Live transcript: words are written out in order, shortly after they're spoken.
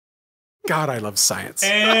God, I love science.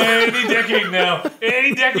 Any decade now.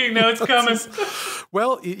 Any decade now, it's coming.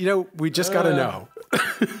 Well, we just got to know.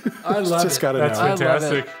 I love just it. got to That's know.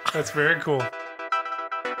 fantastic. That's very cool.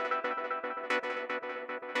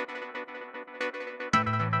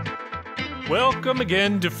 Welcome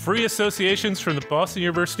again to Free Associations from the Boston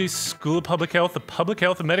University School of Public Health, the Public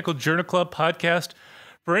Health and Medical Journal Club podcast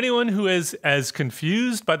for anyone who is as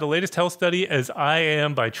confused by the latest health study as I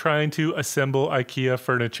am by trying to assemble IKEA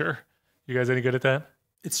furniture. You guys any good at that?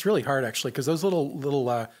 It's really hard, actually, because those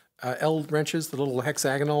little L wrenches, the little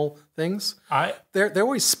hexagonal things, they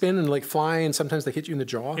always spin and like fly, and sometimes they hit you in the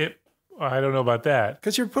jaw. I don't know about that.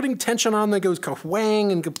 Because you're putting tension on that goes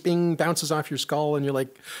ka-wang and bing, bounces off your skull, and you're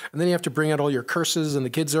like, and then you have to bring out all your curses, and the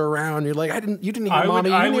kids are around. You're like, you didn't hear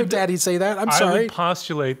mommy, you didn't hear daddy say that. I'm sorry. I would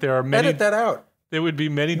postulate there are many. Edit that out. There would be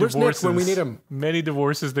many Where's divorces. Nick when we need him? Many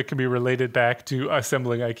divorces that can be related back to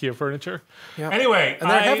assembling IKEA furniture. Yeah. Anyway, and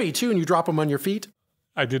they're heavy too, and you drop them on your feet.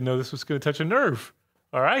 I didn't know this was going to touch a nerve.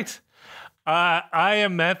 All right. I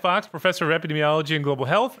am Matt Fox, professor of epidemiology and global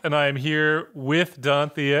health, and I am here with Don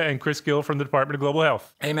Thea and Chris Gill from the Department of Global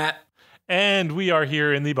Health. Hey, Matt. And we are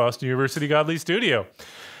here in the Boston University Godley studio.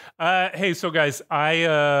 Hey, so guys,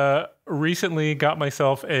 I recently got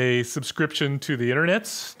myself a subscription to the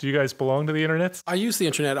internets. Do you guys belong to the internets? I use the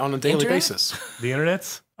internet on a daily basis. The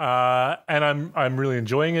internets, and I'm really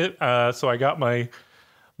enjoying it. So I got my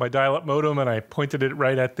dial-up modem, and I pointed it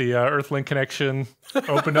right at the Earthlink connection,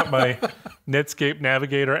 opened up my Netscape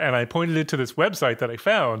navigator, and I pointed it to this website that I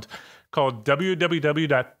found called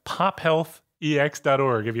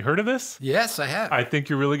www.pophealthex.org. Have you heard of this? Yes, I have. I think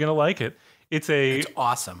you're really going to like it. It's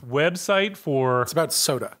awesome website for... It's about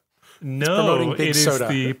soda. No, it is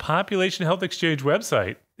the Population Health Exchange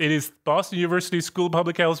website. It is Boston University School of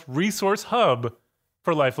Public Health's resource hub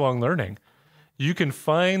for lifelong learning. You can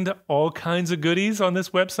find all kinds of goodies on this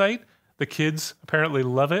website. The kids apparently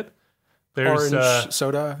love it. There's orange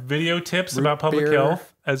soda, video tips about public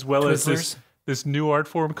health, as well as this new art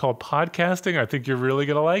form called podcasting. I think you're really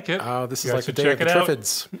going to like it. Oh, this is like the day of the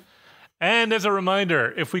Triffids. And as a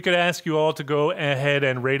reminder, if we could ask you all to go ahead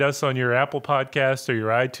and rate us on your Apple Podcasts or your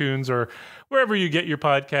iTunes or wherever you get your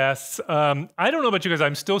podcasts. I don't know about you guys.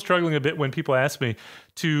 I'm still struggling a bit when people ask me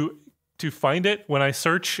to find it. When I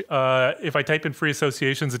search, if I type in free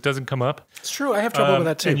associations, it doesn't come up. It's true. I have trouble with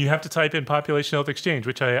that too. And you have to type in Population Health Exchange,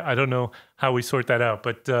 which I don't know how we sort that out.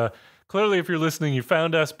 But clearly, if you're listening, you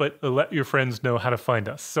found us, but let your friends know how to find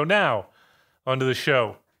us. So now, onto the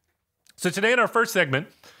show. So today in our first segment,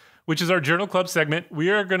 which is our Journal Club segment,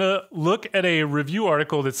 we are going to look at a review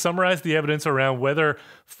article that summarized the evidence around whether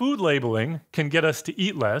food labeling can get us to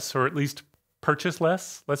eat less, or at least purchase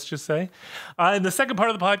less, let's just say. In the second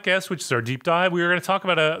part of the podcast, which is our deep dive, we are going to talk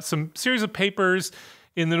about some series of papers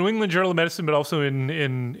in the New England Journal of Medicine, but also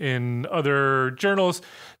in other journals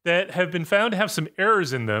that have been found to have some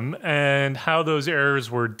errors in them and how those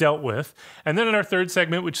errors were dealt with. And then in our third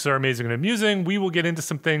segment, which is our amazing and amusing, we will get into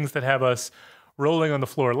some things that have us rolling on the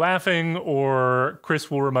floor laughing, or Chris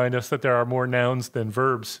will remind us that there are more nouns than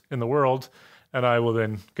verbs in the world. And I will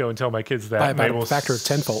then go and tell my kids that. By about they will a factor of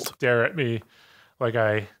tenfold. Stare at me like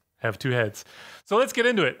I have two heads. So let's get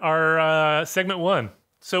into it. Our segment one.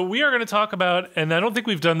 So we are going to talk about, and I don't think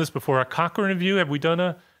we've done this before, a Cochrane review. Have we done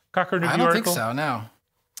a Cochrane review article? I don't think so, no.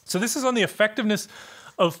 So this is on the effectiveness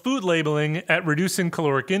of food labeling at reducing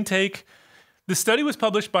caloric intake. The study was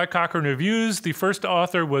published by Cochrane Reviews. The first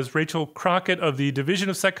author was Rachel Crockett of the Division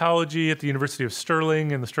of Psychology at the University of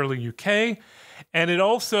Stirling in the Stirling, UK. And it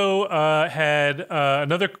also had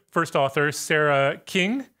another first author, Sarah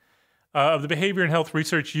King, of the Behavior and Health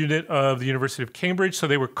Research Unit of the University of Cambridge. So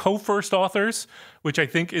they were co-first authors, which I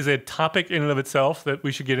think is a topic in and of itself that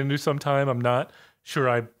we should get into sometime. I'm not sure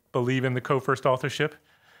I believe in the co-first authorship.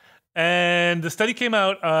 And the study came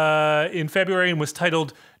out in February and was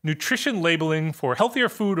titled Nutrition Labeling for Healthier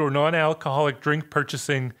Food or Non-Alcoholic Drink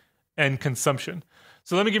Purchasing and Consumption.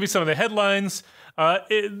 So let me give you some of the headlines.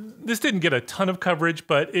 This didn't get a ton of coverage,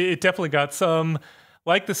 but it definitely got some.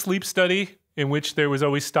 Like the sleep study, in which there was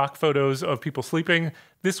always stock photos of people sleeping.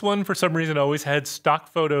 This one, for some reason, always had stock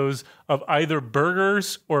photos of either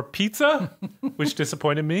burgers or pizza, which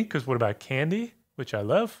disappointed me, because what about candy, which I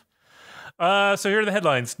love? So here are the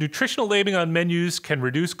headlines. Nutritional labeling on menus can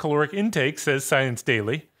reduce caloric intake, says Science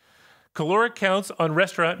Daily. Caloric counts on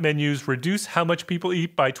restaurant menus reduce how much people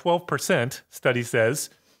eat by 12%, study says.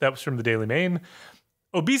 That was from the Daily Mail.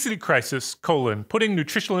 Obesity crisis, putting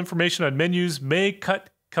nutritional information on menus may cut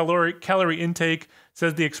calorie intake,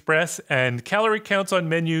 says the Express, and calorie counts on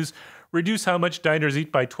menus reduce how much diners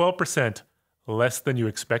eat by 12%. Less than you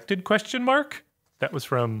expected, ? That was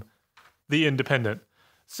from The Independent.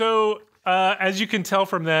 So As you can tell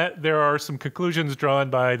from that, there are some conclusions drawn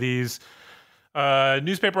by these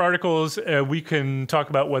newspaper articles. We can talk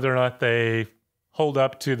about whether or not they hold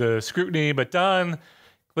up to the scrutiny. But Don,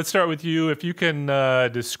 let's start with you. If you can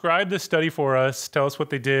describe the study for us, tell us what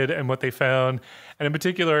they did and what they found. And in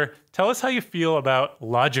particular, tell us how you feel about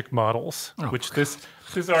logic models, which this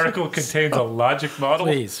article contains a logic model.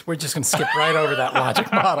 Please, we're just going to skip right over that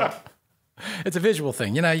logic model. It's a visual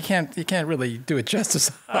thing. You can't really do it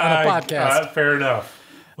justice on a podcast. Fair enough.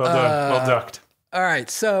 Well done. Well ducked. All right.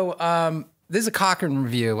 So this is a Cochrane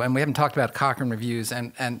review, and we haven't talked about Cochrane reviews.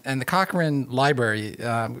 And the Cochrane Library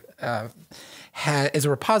is a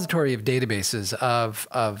repository of databases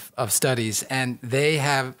of studies, and they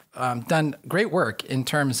have done great work in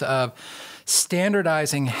terms of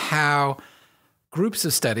standardizing how groups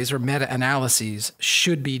of studies or meta-analyses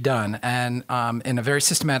should be done, and in a very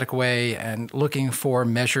systematic way, and looking for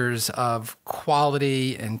measures of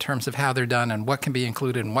quality in terms of how they're done and what can be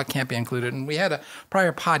included and what can't be included. And we had a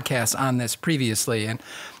prior podcast on this previously, and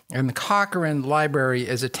the Cochrane Library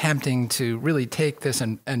is attempting to really take this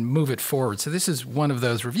and move it forward. So this is one of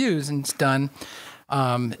those reviews, and it's done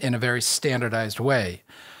in a very standardized way.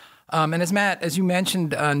 And as you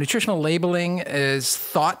mentioned, nutritional labeling is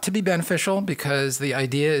thought to be beneficial because the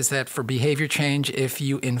idea is that for behavior change, if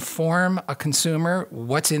you inform a consumer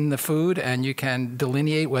what's in the food and you can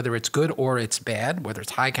delineate whether it's good or it's bad, whether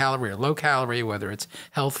it's high calorie or low calorie, whether it's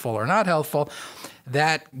healthful or not healthful,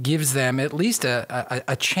 that gives them at least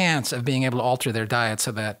a chance of being able to alter their diet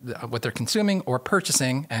so that what they're consuming or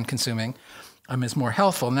purchasing and consuming is more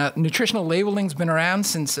healthful. Now, nutritional labeling's been around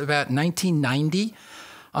since about 1990.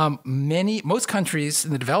 Most countries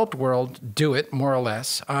in the developed world do it more or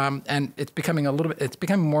less, and it's becoming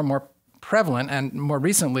more and more prevalent, and more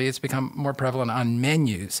recently it's become more prevalent on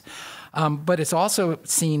menus. But it's also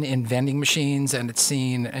seen in vending machines, and it's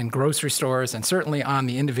seen in grocery stores, and certainly on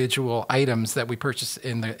the individual items that we purchase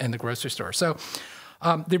in the grocery store. So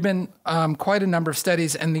there've been quite a number of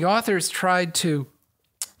studies, and the authors tried to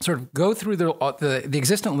sort of go through the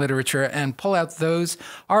existing literature and pull out those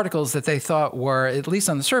articles that they thought were, at least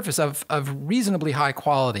on the surface, of reasonably high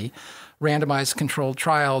quality, randomized controlled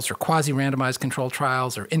trials or quasi-randomized controlled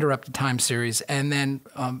trials or interrupted time series, and then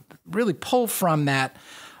really pull from that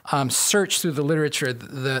search through the literature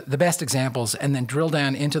the best examples, and then drill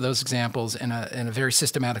down into those examples in a very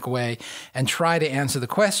systematic way and try to answer the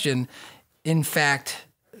question, in fact,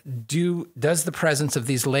 does the presence of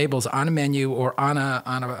these labels on a menu or on an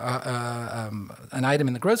item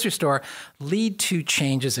in the grocery store lead to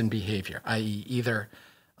changes in behavior, i.e., either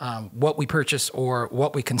what we purchase or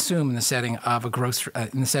what we consume in the setting of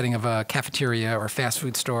a cafeteria or fast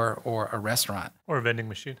food store or a restaurant or a vending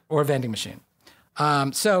machine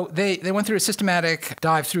So they went through a systematic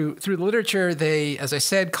dive through the literature. They, as I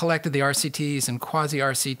said, collected the RCTs and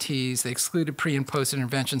quasi-RCTs. They excluded pre- and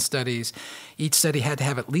post-intervention studies. Each study had to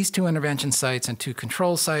have at least 2 intervention sites and 2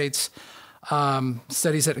 control sites.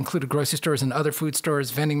 Studies that included grocery stores and other food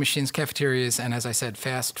stores, vending machines, cafeterias, and, as I said,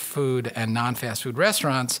 fast food and non-fast food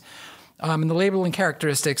restaurants. And the labeling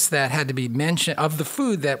characteristics that had to be mentioned of the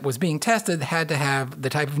food that was being tested had to have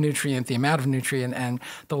the type of nutrient, the amount of nutrient, and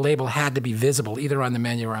the label had to be visible either on the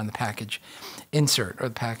menu or on the package insert or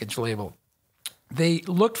the package label. They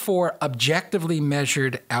looked for objectively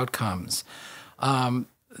measured outcomes, outcomes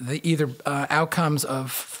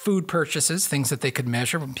of food purchases, things that they could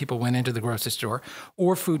measure when people went into the grocery store,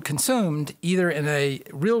 or food consumed either in a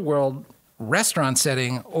real-world restaurant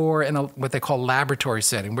setting or in what they call laboratory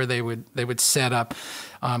setting, where they would set up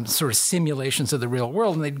sort of simulations of the real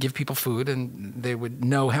world, and they'd give people food, and they would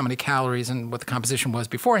know how many calories and what the composition was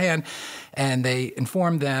beforehand, and they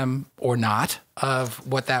informed them or not of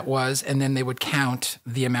what that was, and then they would count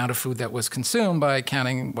the amount of food that was consumed by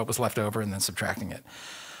counting what was left over and then subtracting it.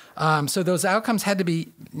 So those outcomes had to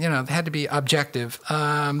be objective.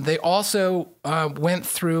 They also went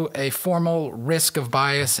through a formal risk of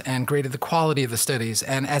bias and graded the quality of the studies.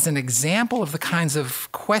 And as an example of the kinds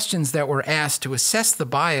of questions that were asked to assess the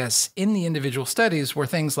bias in the individual studies were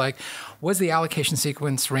things like, was the allocation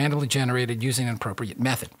sequence randomly generated using an appropriate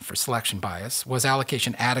method for selection bias? Was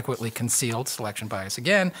allocation adequately concealed? Selection bias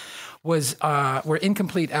again. Were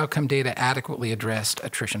incomplete outcome data adequately addressed?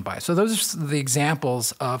 Attrition bias. So those are the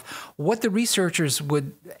examples of what the researchers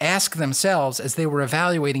would ask themselves as they were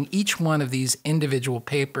evaluating each one of these individual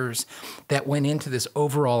papers that went into this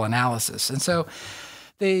overall analysis. And so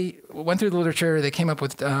They went through the literature. They came up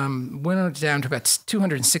with, went down to about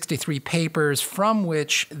 263 papers, from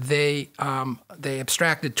which they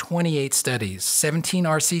abstracted 28 studies, 17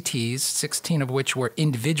 RCTs, 16 of which were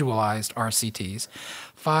individualized RCTs,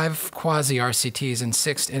 5 quasi-RCTs,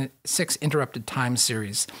 and 6 interrupted time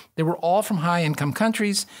series. They were all from high-income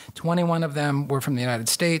countries. 21 of them were from the United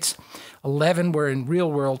States. 11 were in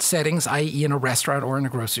real-world settings, i.e. in a restaurant or in a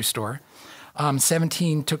grocery store.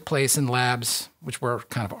 17 took place in labs, which were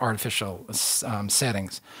kind of artificial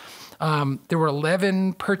settings. There were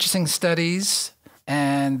 11 purchasing studies,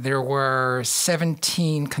 and there were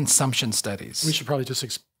 17 consumption studies. We should probably just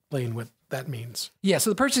explain what that means. Yeah, so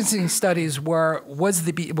the purchasing studies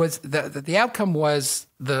the outcome was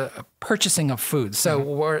the purchasing of food. So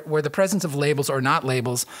were the presence of labels or not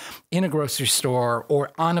labels in a grocery store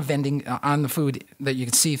or on the food that you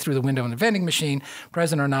could see through the window in the vending machine,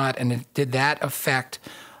 present or not, and did that affect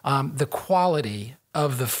the quality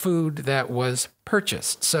of the food that was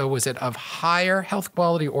purchased? So was it of higher health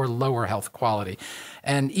quality or lower health quality?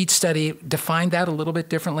 And each study defined that a little bit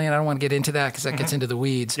differently, and I don't want to get into that because that gets into the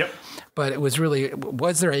weeds. Yep. But it was really,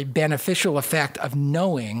 was there a beneficial effect of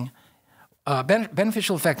knowing,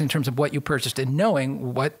 beneficial effect in terms of what you purchased and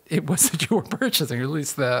knowing what it was that you were purchasing, or at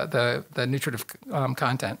least the nutritive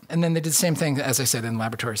content. And then they did the same thing, as I said, in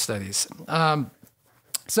laboratory studies.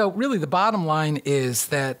 So really the bottom line is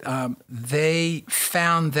that they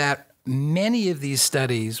found that many of these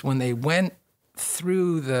studies, when they went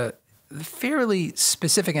through the fairly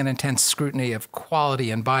specific and intense scrutiny of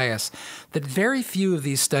quality and bias, that very few of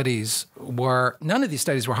these studies none of these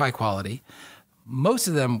studies were high quality. Most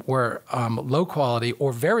of them were low quality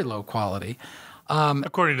or very low quality.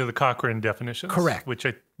 According to the Cochrane definitions. Correct. Which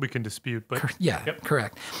we can dispute, but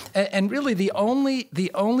correct. And really the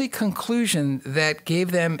only conclusion that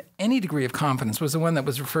gave them any degree of confidence was the one that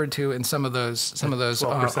was referred to in some of those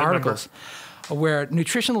articles, where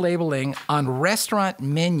nutrition labeling on restaurant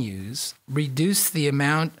menus reduced the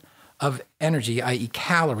amount of energy, i.e.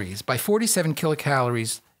 calories, by 47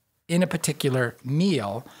 kilocalories in a particular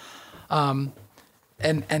meal. And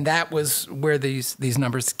that was where these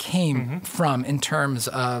numbers came from in terms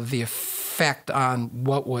of the effect on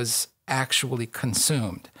what was actually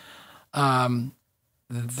consumed. The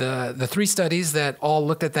 3 studies that all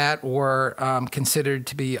looked at that were considered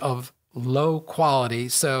to be of low quality.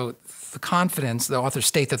 So the authors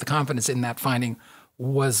state that the confidence in that finding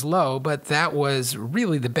was low, but that was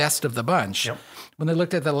really the best of the bunch. Yep. When they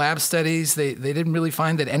looked at the lab studies, they didn't really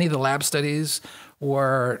find that any of the lab studies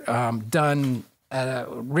were done at a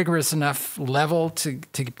rigorous enough level to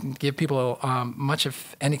give people much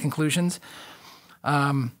of any conclusions.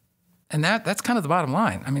 And that's kind of the bottom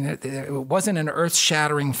line. I mean, it wasn't an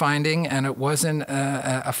earth-shattering finding, and it wasn't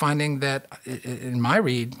a finding that, in my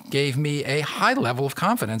read, gave me a high level of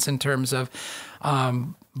confidence in terms of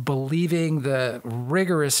believing the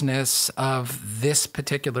rigorousness of this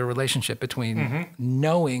particular relationship between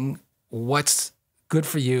knowing what's good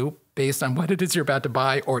for you based on what it is you're about to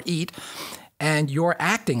buy or eat, and you're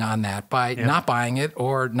acting on that by not buying it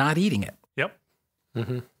or not eating it. Yep.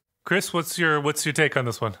 Mm-hmm. Chris, what's your take on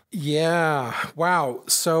this one? Yeah. Wow.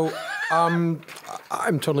 So I'm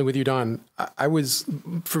totally with you, Don.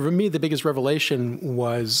 For me, the biggest revelation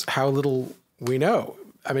was how little we know.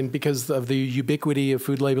 I mean, because of the ubiquity of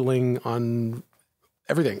food labeling on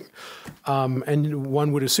everything. And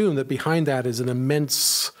one would assume that behind that is an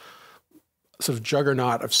immense sort of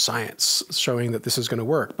juggernaut of science showing that this is going to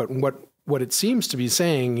work. But what it seems to be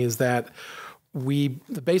saying is that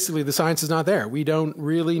basically the science is not there. We don't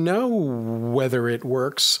really know whether it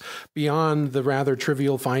works beyond the rather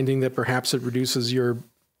trivial finding that perhaps it reduces your,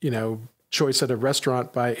 choice at a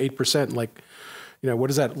restaurant by 8%. Like, what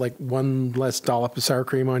is that? Like one less dollop of sour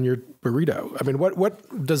cream on your burrito. I mean,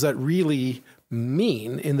 what does that really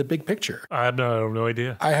mean in the big picture? I have no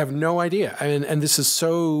idea. I have no idea. And this is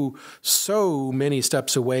so many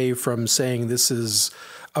steps away from saying this is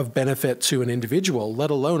of benefit to an individual, let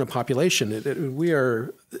alone a population. We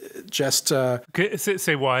are just...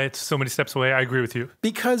 say why it's so many steps away. I agree with you.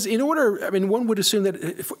 Because one would assume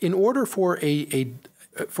that in order for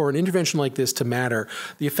for an intervention like this to matter,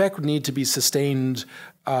 the effect would need to be sustained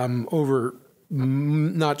over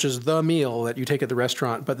not just the meal that you take at the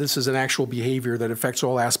restaurant, but this is an actual behavior that affects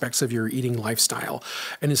all aspects of your eating lifestyle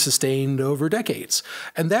and is sustained over decades.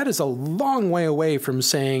 And that is a long way away from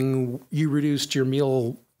saying you reduced your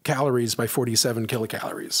meal calories by 47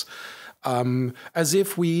 kilocalories. As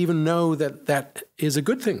if we even know that is a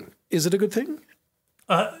good thing. Is it a good thing?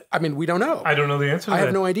 I mean, we don't know. I don't know the answer to I that.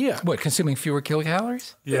 have no idea. What, consuming fewer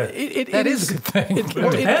kilocalories? Yeah. That is a good thing.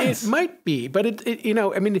 It might be, but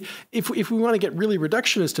I mean, if we want to get really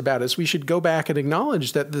reductionist about this, we should go back and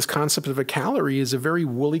acknowledge that this concept of a calorie is a very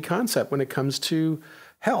woolly concept when it comes to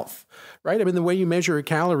health, right? I mean, the way you measure a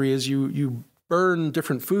calorie is you burn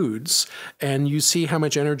different foods and you see how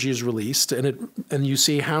much energy is released and you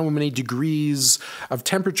see how many degrees of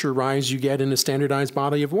temperature rise you get in a standardized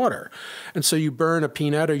body of water. And so you burn a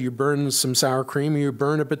peanut or you burn some sour cream or you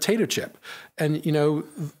burn a potato chip and,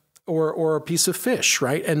 or a piece of fish,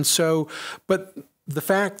 right? And so, but the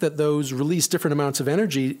fact that those release different amounts of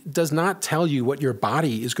energy does not tell you what your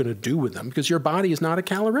body is going to do with them, because your body is not a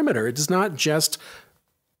calorimeter. It does not just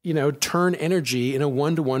turn energy in a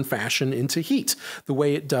one-to-one fashion into heat the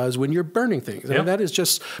way it does when you're burning things. Yep. And that is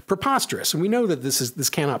just preposterous. And we know that this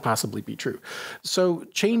cannot possibly be true. So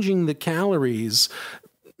changing the calories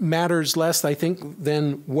matters less, I think,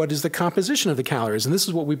 than what is the composition of the calories. And this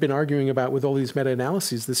is what we've been arguing about with all these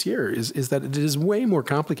meta-analyses this year, is that it is way more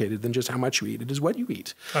complicated than just how much you eat. It is what you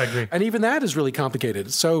eat. I agree. And even that is really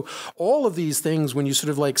complicated. So all of these things, when you sort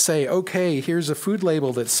of like say, okay, here's a food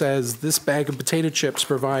label that says this bag of potato chips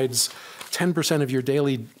provides 10% of your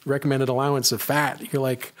daily recommended allowance of fat. You're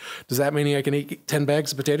like, does that mean I can eat 10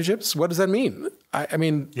 bags of potato chips? What does that mean? I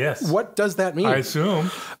mean, yes. What does that mean? I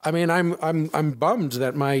assume. I mean, I'm bummed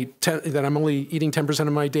that that I'm only eating 10%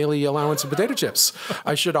 of my daily allowance of potato chips.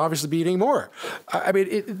 I should obviously be eating more. I mean,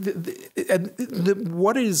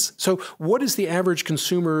 what is the average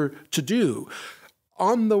consumer to do?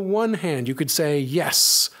 On the one hand, you could say,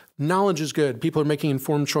 yes, knowledge is good. People are making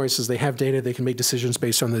informed choices. They have data. They can make decisions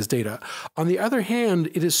based on this data. On the other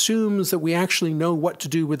hand, it assumes that we actually know what to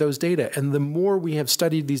do with those data. And the more we have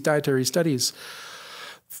studied these dietary studies,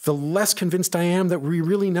 the less convinced I am that we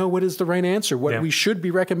really know what is the right answer, what we should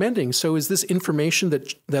be recommending. So is this information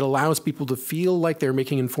that allows people to feel like they're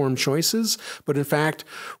making informed choices, but in fact,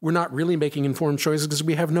 we're not really making informed choices because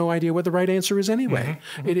we have no idea what the right answer is anyway.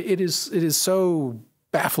 Mm-hmm. It is so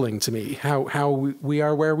baffling to me how we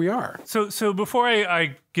are where we are. So before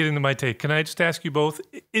I get into my take, can I just ask you both,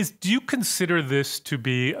 do you consider this to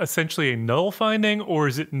be essentially a null finding, or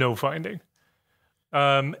is it no finding?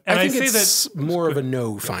 And I think it's more of a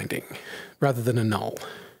no finding rather than a null.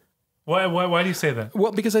 Why do you say that?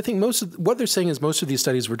 Well, because I think what they're saying is most of these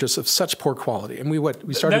studies were just of such poor quality. And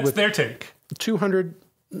we started with their take.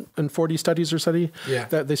 240 studies or study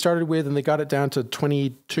that they started with, and they got it down to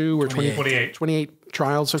 22 or 28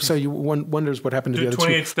 trials. So one wonders what happened to the other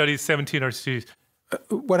 28 studies, 17 RCTs.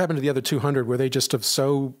 What happened to the other 200? Were they just of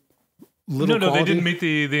so little quality? No, they didn't meet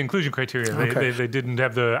the inclusion criteria. Okay. They didn't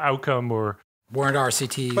have the outcome or weren't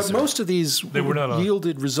RCTs. But most of these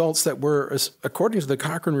yielded results that were, according to the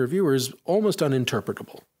Cochrane reviewers, almost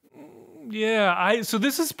uninterpretable. Yeah, so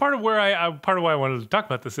this is part of why I wanted to talk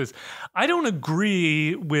about this is I don't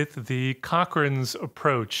agree with the Cochrane's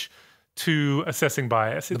approach to assessing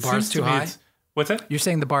bias. The bar is too high? What's that? You're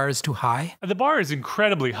saying the bar is too high? The bar is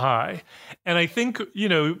incredibly high. And I think,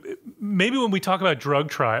 maybe when we talk about drug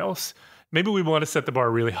trials, maybe we want to set the bar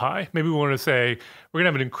really high. Maybe we want to say we're going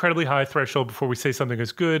to have an incredibly high threshold before we say something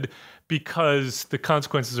is good because the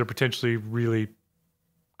consequences are potentially really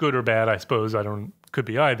good or bad, I suppose. Could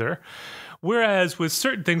be either. Whereas with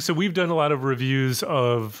certain things, so we've done a lot of reviews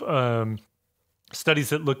of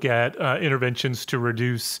studies that look at interventions to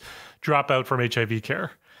reduce dropout from HIV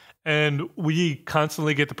care. And we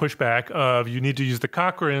constantly get the pushback of you need to use the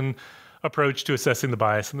Cochrane approach to assessing the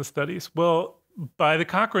bias in the studies. Well, by the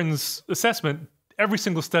Cochrane's assessment, every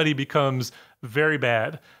single study becomes very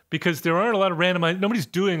bad because there aren't a lot of nobody's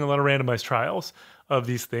doing a lot of randomized trials of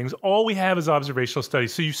these things. All we have is observational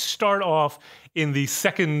studies. So you start off in the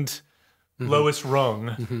second lowest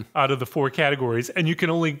rung out of the four categories, and you can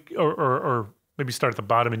only, or maybe start at the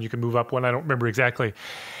bottom and you can move up one. I don't remember exactly.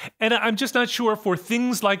 And I'm just not sure for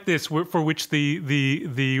things like this, for which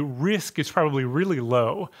the risk is probably really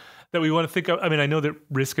low, that we want to think of. I mean, I know that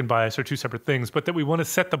risk and bias are two separate things, but that we want to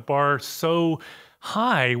set the bar so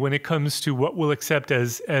high when it comes to what we'll accept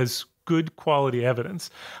as good quality evidence.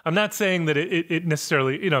 I'm not saying that it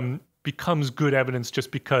necessarily, becomes good evidence just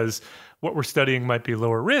because what we're studying might be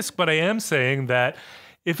lower risk, but I am saying that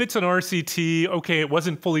if it's an RCT, okay, it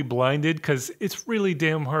wasn't fully blinded because it's really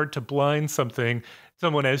damn hard to blind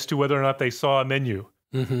someone as to whether or not they saw a menu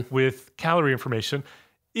with calorie information.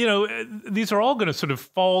 these are all going to sort of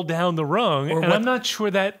fall down the rung, and I'm not sure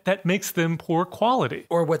that makes them poor quality.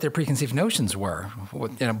 Or what their preconceived notions were,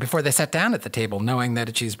 before they sat down at the table, knowing that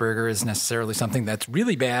a cheeseburger is necessarily something that's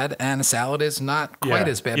really bad and a salad is not quite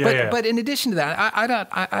as bad. But in addition to that,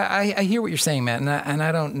 I hear what you're saying, Matt, and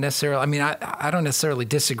I don't necessarily. I mean, I don't necessarily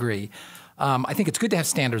disagree. I think it's good to have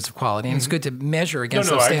standards of quality, and it's good to measure against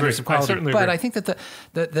those standards of quality. But I think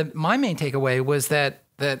that my main takeaway was that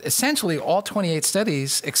essentially all 28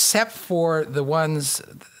 studies, except for the ones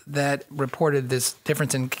that reported this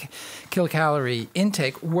difference in kilocalorie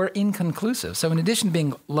intake, were inconclusive. So in addition to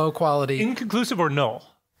being low quality, inconclusive or null,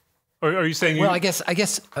 or are you saying? Well, I guess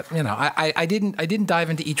I didn't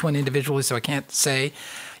dive into each one individually, so I can't say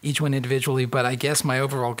each one individually. But I guess my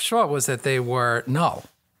overall thought was that they were null.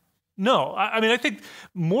 No, I mean, I think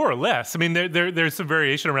more or less. I mean, there's some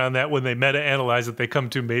variation around that when they meta-analyze it. They come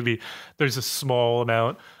to maybe there's a small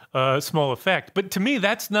amount, small effect. But to me,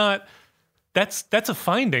 that's a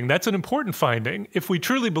finding. That's an important finding. If we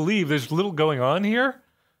truly believe there's little going on here,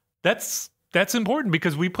 that's important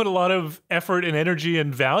because we put a lot of effort and energy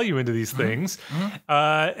and value into these things.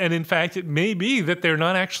 And in fact, it may be that they're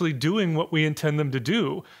not actually doing what we intend them to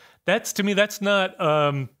do. To me, that's not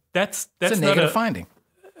that's a negative finding.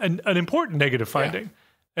 An important negative finding.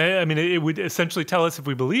 Yeah. I mean, it would essentially tell us if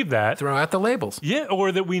we believe that. Throw out the labels. Yeah,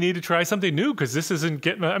 or that we need to try something new because this isn't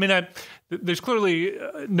getting... I mean, there's clearly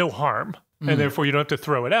no harm, and therefore you don't have to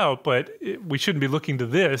throw it out, but we shouldn't be looking to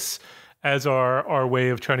this as our way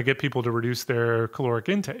of trying to get people to reduce their caloric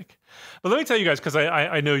intake. But let me tell you guys, because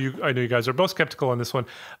I know you guys are both skeptical on this one.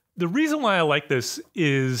 The reason why I like this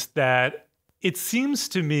is that it seems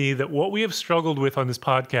to me that what we have struggled with on this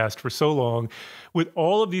podcast for so long with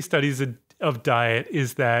all of these studies of diet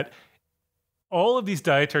is that all of these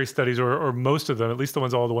dietary studies, or most of them, at least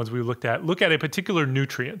all the ones we looked at, look at a particular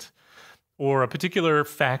nutrient or a particular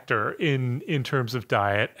factor in terms of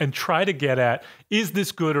diet and try to get at, is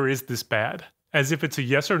this good or is this bad? As if it's a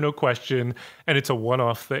yes or no question and it's a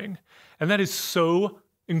one-off thing. And that is so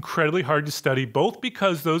incredibly hard to study, both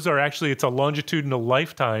because it's a longitudinal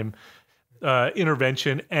lifetime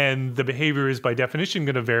intervention, and the behavior is by definition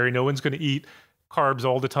going to vary. No one's going to eat carbs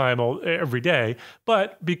all the time, every day,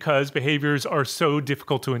 but because behaviors are so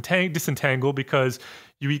difficult to disentangle, because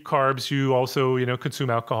you eat carbs, you also consume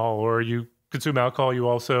alcohol, or you consume alcohol, you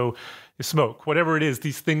also smoke. Whatever it is,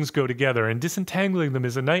 these things go together, and disentangling them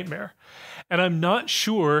is a nightmare. And I'm not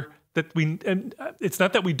sure that and it's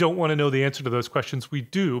not that we don't want to know the answer to those questions. We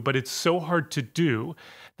do, but it's so hard to do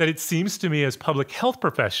that it seems to me as public health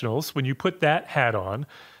professionals, when you put that hat on,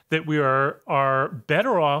 that we are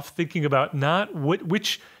better off thinking about not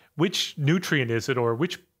which nutrient is it or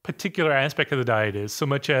which particular aspect of the diet is, so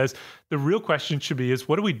much as the real question should be is,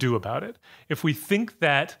 what do we do about it? If we think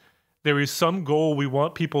that there is some goal we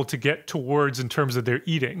want people to get towards in terms of their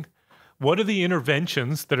eating, what are the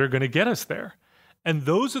interventions that are going to get us there? And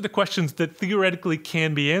those are the questions that theoretically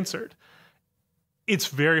can be answered. It's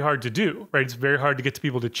very hard to do, right? It's very hard to get to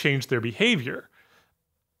people to change their behavior.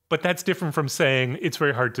 But that's different from saying it's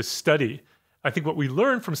very hard to study. I think what we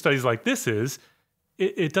learn from studies like this is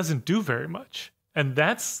it doesn't do very much. And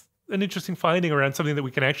that's an interesting finding around something that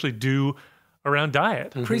we can actually do around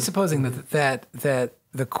diet. Presupposing that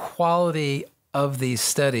the quality of these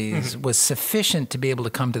studies was sufficient to be able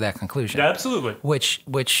to come to that conclusion. Absolutely.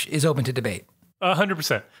 Which is open to debate.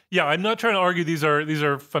 100%. Yeah, I'm not trying to argue these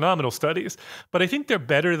are phenomenal studies, but I think they're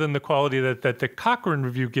better than the quality that the Cochrane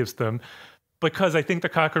Review gives them, because I think the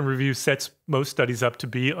Cochrane Review sets most studies up to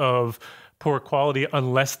be of poor quality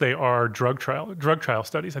unless they are drug trial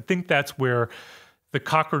studies. I think that's where the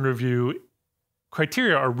Cochrane Review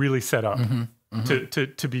criteria are really set up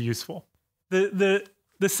to be useful. The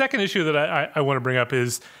second issue that I want to bring up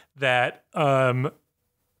is that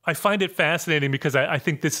I find it fascinating because I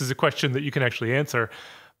think this is a question that you can actually answer.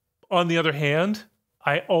 On the other hand,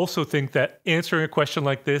 I also think that answering a question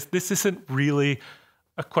like this isn't really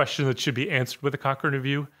a question that should be answered with a Cochrane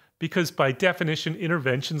Review, because by definition,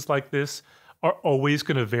 interventions like this are always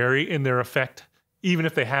going to vary in their effect, even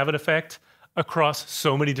if they have an effect, across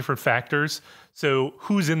so many different factors. So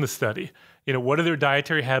who's in the study? What are their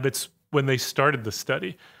dietary habits when they started the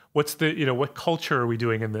study? What's what culture are we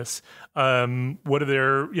doing in this? What are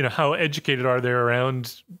their, how educated are they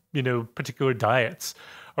around, particular diets?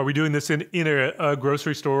 Are we doing this in a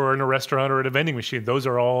grocery store or in a restaurant or at a vending machine? Those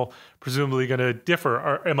are all presumably going to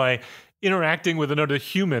differ. Am I interacting with another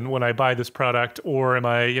human when I buy this product, or am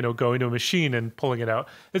I, going to a machine and pulling it out?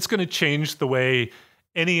 It's going to change the way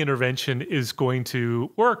any intervention is going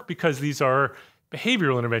to work, because these are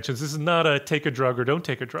behavioral interventions. This is not a take a drug or don't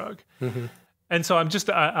take a drug. And so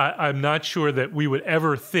I'm not sure that we would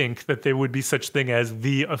ever think that there would be such thing as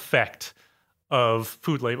the effect of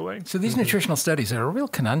food labeling. So these nutritional studies are a real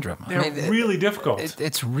conundrum. They're really difficult.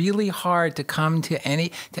 It's really hard to come to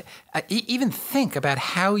even think about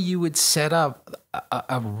how you would set up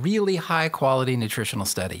a really high quality nutritional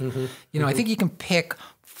study. I think you can pick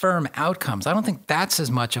firm outcomes. I don't think that's as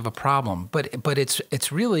much of a problem, but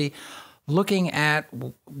it's really looking at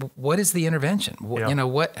what is the intervention,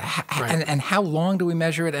 and how long do we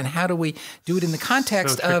measure it, and how do we do it in the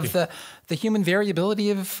context of the human variability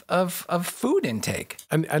of food intake,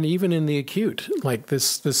 and even in the acute, like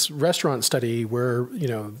this restaurant study where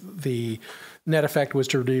the net effect was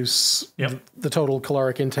to reduce the total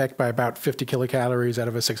caloric intake by about 50 kilocalories out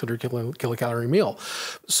of a 600 kilocalorie meal.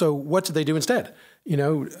 So what did they do instead?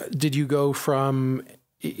 Did you go from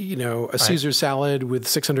a Caesar salad with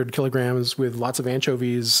 600 kilograms with lots of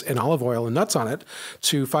anchovies and olive oil and nuts on it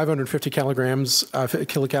to 550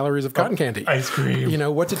 kilocalories of cotton candy? Ice cream.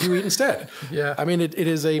 What did you eat instead? Yeah. I mean, it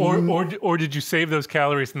is a... Or did you save those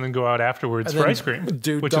calories and then go out afterwards for ice cream? Which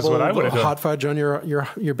is what I would have done. Hot fudge on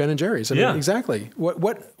your Ben & Jerry's. I mean, exactly.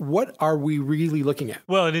 What are we really looking at?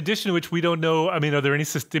 Well, in addition to which, we don't know, are there any...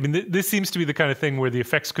 this seems to be the kind of thing where the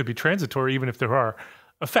effects could be transitory, even if there are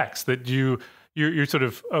effects that you're sort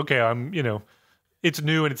of, okay, it's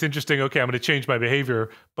new and it's interesting. Okay, I'm going to change my behavior.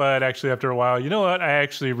 But actually, after a while, you know what? I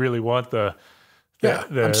actually really want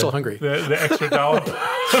I'm still hungry. The extra dollop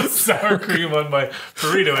of sour cream on my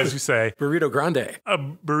burrito, as you say. Burrito grande. A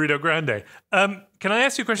burrito grande. Can I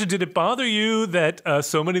ask you a question? Did it bother you that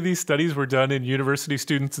so many of these studies were done in university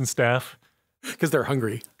students and staff? Because they're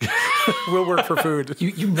hungry. We'll work for food.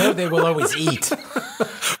 They will always eat.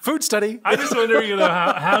 Food study. I just wonder,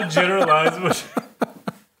 how generalized was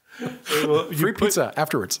free pizza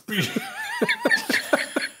afterwards.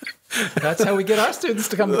 That's how we get our students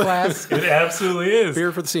to come to class. It absolutely is.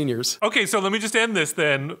 Beer for the seniors. Okay, so let me just end this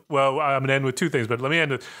then. Well, I'm going to end with two things, but let me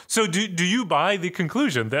end with... So do you buy the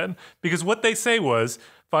conclusion then? Because what they say was,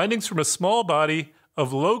 findings from a small body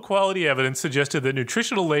of low-quality evidence suggested that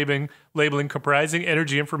nutritional labeling comprising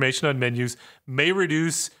energy information on menus may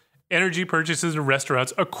reduce energy purchases in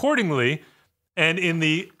restaurants. Accordingly, and in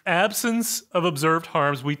the absence of observed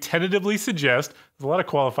harms, we tentatively suggest, there's a lot of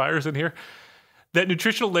qualifiers in here, that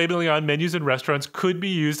nutritional labeling on menus in restaurants could be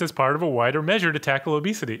used as part of a wider measure to tackle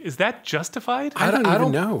obesity. Is that justified? I don't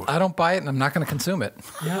even know. I don't buy it, and I'm not going to consume it.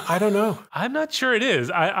 Yeah, I don't know. I'm not sure it is.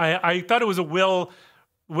 I thought it was a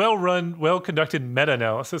well-run, well-conducted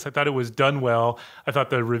meta-analysis. I thought it was done well. I thought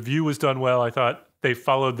the review was done well. I thought they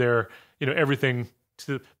followed their, everything.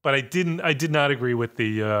 But I did not agree with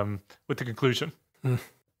the conclusion.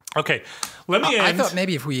 Okay, let me end. I thought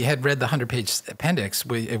maybe if we had read the 100-page appendix,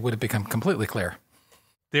 it would have become completely clear.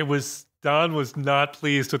 Don was not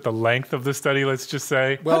pleased with the length of the study, let's just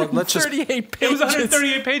say. Well, it was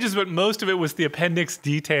 138 pages, but most of it was the appendix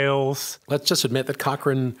details. Let's just admit that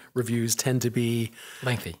Cochrane reviews tend to be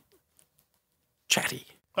lengthy, chatty.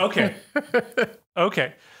 Okay.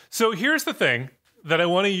 Okay. So here's the thing that I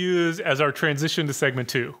want to use as our transition to segment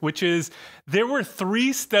 2, which is there were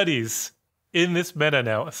 3 studies in this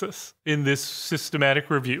meta-analysis, in this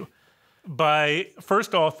systematic review, by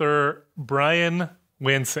first author Brian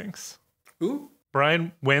Wansinks. Who?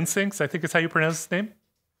 Brian Wansinks, I think is how you pronounce his name.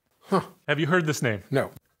 Huh. Have you heard this name?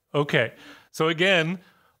 No. Okay. So again,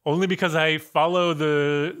 only because I follow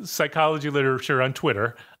the psychology literature on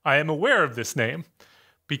Twitter, I am aware of this name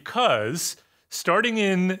because starting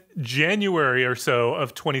in January or so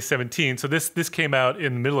of 2017, so this came out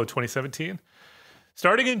in the middle of 2017.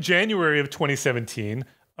 Starting in January of 2017,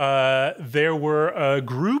 there were a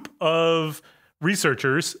group of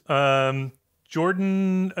researchers,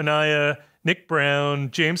 Jordan Anaya, Nick Brown,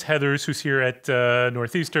 James Heathers, who's here at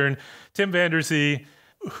Northeastern, Tim Vanderzee,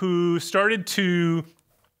 who started to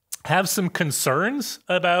have some concerns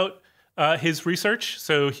about his research.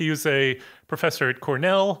 So he was a professor at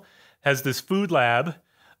Cornell, has this food lab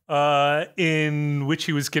in which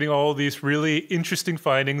he was getting all these really interesting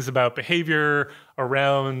findings about behavior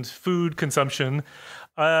around food consumption.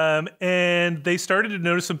 And they started to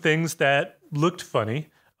notice some things that looked funny.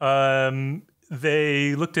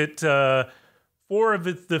 They looked at 4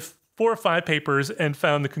 or 5 papers and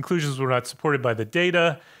found the conclusions were not supported by the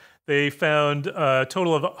data. They found a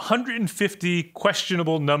total of 150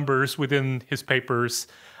 questionable numbers within his papers,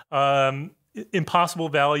 impossible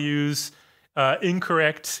values,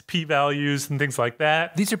 incorrect p-values, and things like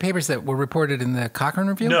that. These are papers that were reported in the Cochrane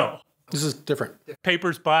Review? No. This is different.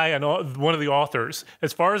 Papers by one of the authors.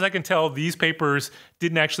 As far as I can tell, these papers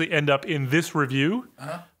didn't actually end up in this review,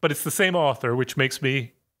 but it's the same author, which makes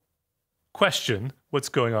me question what's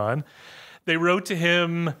going on. They wrote to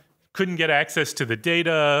him, couldn't get access to the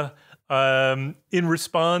data. In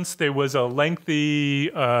response, there was a lengthy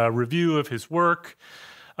review of his work.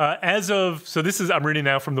 I'm reading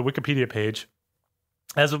now from the Wikipedia page.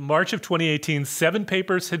 As of March of 2018, 7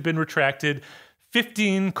 papers had been retracted,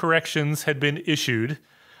 15 corrections had been issued.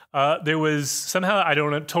 There was somehow, I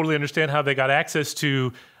don't totally understand how they got access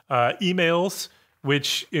to emails,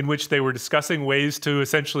 in which they were discussing ways to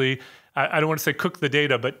essentially, I don't want to say cook the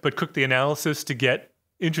data, but cook the analysis to get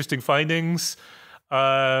interesting findings.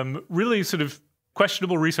 Really sort of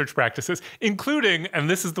questionable research practices, including, and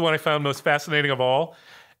this is the one I found most fascinating of all,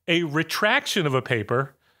 a retraction of a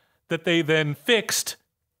paper that they then fixed,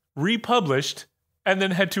 republished, and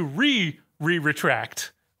then had to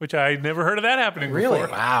retract, which I never heard of that happening before.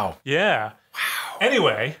 Really? Wow. Yeah. Wow.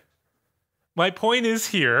 Anyway, my point is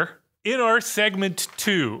here, in our segment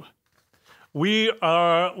 2, we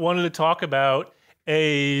wanted to talk about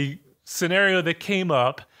a scenario that came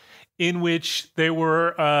up in which there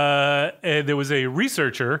was a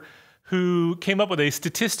researcher who came up with a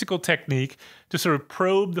statistical technique to sort of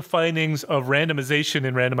probe the findings of randomization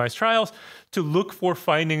in randomized trials to look for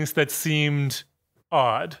findings that seemed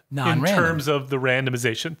odd in terms of the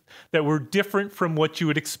randomization, that were different from what you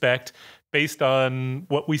would expect based on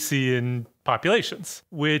what we see in populations,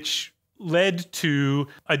 which led to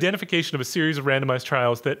identification of a series of randomized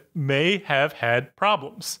trials that may have had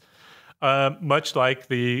problems, much like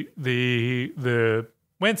the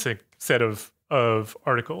Wansink set of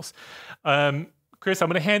articles. Chris, I'm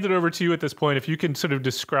going to hand it over to you at this point. If you can sort of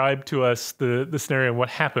describe to us the scenario and what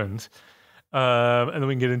happened, and then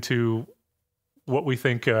we can get into what we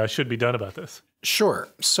think should be done about this. Sure.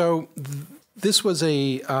 So this was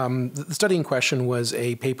the study in question was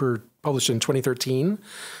a paper published in 2013,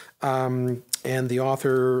 and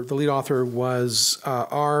the lead author was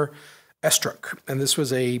R. Estruc, and this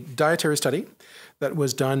was a dietary study that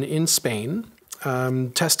was done in Spain,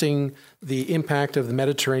 testing the impact of the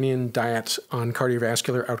Mediterranean diet on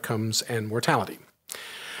cardiovascular outcomes and mortality.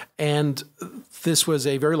 And this was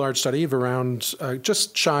a very large study of around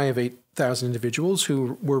just shy of 8,000 individuals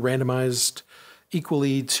who were randomized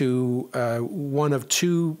equally to one of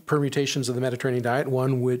 2 permutations of the Mediterranean diet,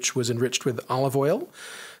 one which was enriched with olive oil,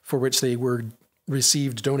 for which they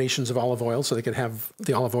received donations of olive oil so they could have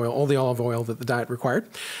all the olive oil that the diet required,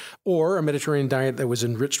 or a Mediterranean diet that was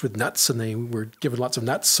enriched with nuts, and they were given lots of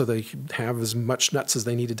nuts so they could have as much nuts as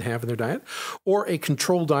they needed to have in their diet, or a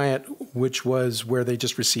control diet, which was where they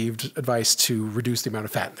just received advice to reduce the amount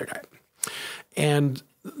of fat in their diet. And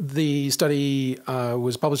the study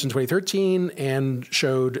was published in 2013 and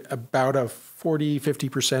showed about a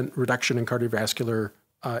 40-50% reduction in cardiovascular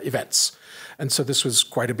events. And so this was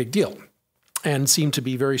quite a big deal and seemed to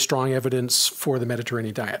be very strong evidence for the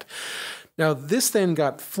Mediterranean diet. Now, this then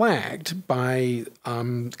got flagged by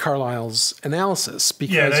Carlisle's analysis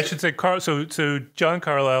because... Yeah, and I should say, so John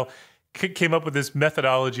Carlisle came up with this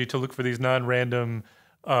methodology to look for these non-random,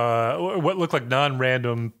 what looked like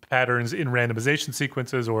non-random patterns in randomization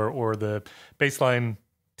sequences or the baseline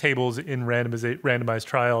tables in randomized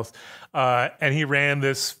trials. And he ran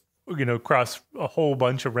this across a whole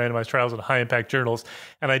bunch of randomized trials in high-impact journals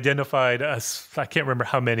and identified, I can't remember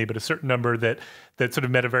how many, but a certain number that sort of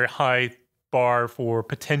met a very high bar for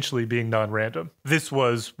potentially being non-random. This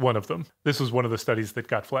was one of them. This was one of the studies that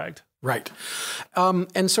got flagged. Right.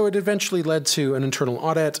 And so it eventually led to an internal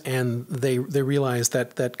audit, and they realized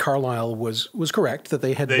that Carlisle was correct, that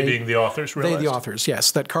they had being the authors realized? They, the authors,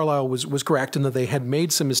 yes, that Carlisle was correct and that they had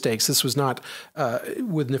made some mistakes. This was not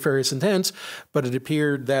with nefarious intent, but it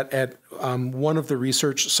appeared that at one of the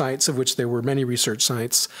research sites, of which there were many research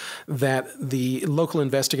sites, that the local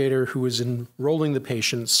investigator who was enrolling the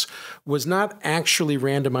patients was not actually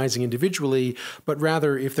randomizing individually, but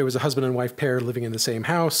rather if there was a husband and wife pair living in the same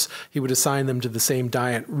house, he would assign them to the same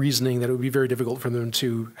diet, reasoning that it would be very difficult for them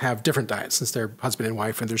to have different diets since they're husband and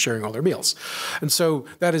wife and they're sharing all their meals. And so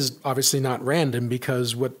that is obviously not random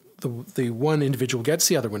because what the one individual gets,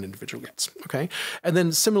 the other one individual gets, okay? And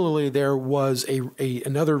then similarly, there was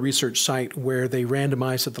another research site where they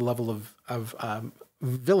randomized at the level of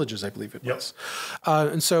villages, I believe it was.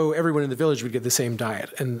 And so everyone in the village would get the same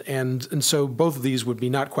diet. And so both of these would be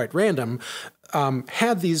not quite random.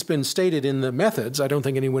 Had these been stated in the methods, I don't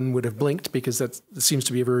think anyone would have blinked because that seems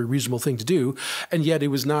to be a very reasonable thing to do, and yet it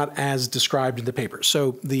was not as described in the paper.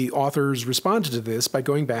 So the authors responded to this by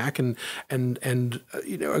going back and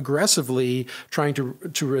aggressively trying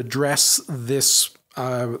to address this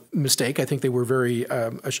mistake. I think they were very,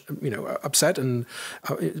 upset and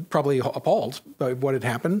probably appalled by what had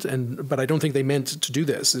happened. But I don't think they meant to do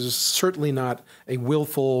this. This is certainly not a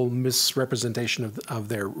willful misrepresentation of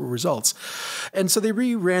their results. And so they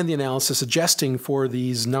reran the analysis, adjusting for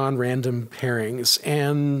these non-random pairings,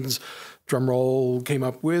 and drumroll came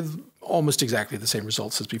up with almost exactly the same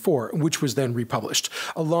results as before, which was then republished,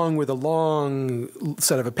 along with a long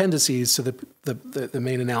set of appendices to the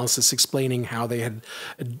main analysis explaining how they had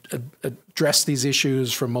addressed these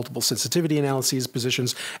issues from multiple sensitivity analyses,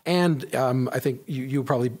 positions, and I think you're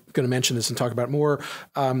probably going to mention this and talk about more,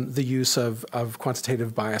 the use of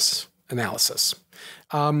quantitative bias analysis.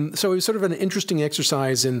 So it was sort of an interesting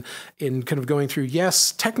exercise in kind of going through,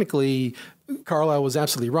 yes, technically, Carlisle was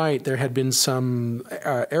absolutely right. There had been some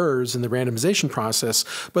errors in the randomization process,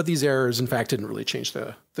 but these errors, in fact, didn't really change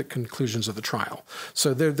the conclusions of the trial.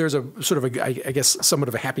 So there's a sort of, I guess, somewhat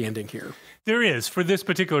of a happy ending here. There is for this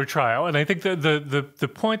particular trial. And I think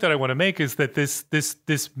the point that I want to make is that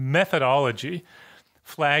this methodology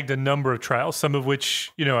flagged a number of trials, some of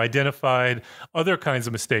which, identified other kinds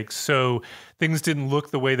of mistakes. So things didn't look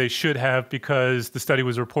the way they should have because the study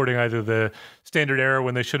was reporting either the standard error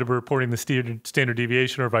when they should have been reporting the standard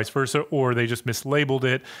deviation, or vice versa, or they just mislabeled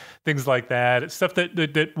it, things like that, stuff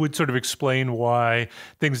that would sort of explain why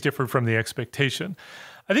things differed from the expectation.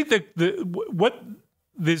 I think that what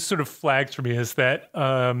this sort of flags for me is that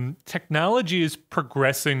technology is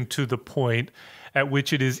progressing to the point at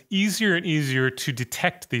which it is easier and easier to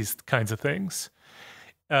detect these kinds of things.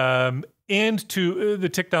 And to the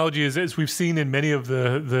technology is, as we've seen in many of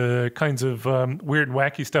the kinds of weird and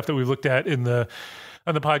wacky stuff that we've looked at on the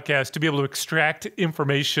podcast, to be able to extract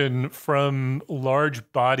information from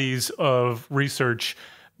large bodies of research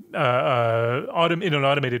in an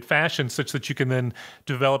automated fashion, such that you can then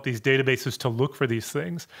develop these databases to look for these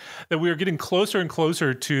things, that we are getting closer and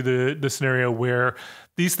closer to the scenario where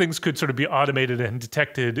these things could sort of be automated and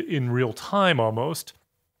detected in real time almost.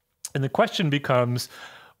 And the question becomes,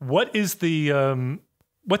 what's the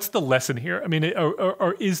lesson here? I mean,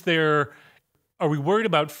 are we worried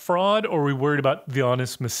about fraud, or are we worried about the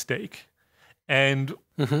honest mistake? And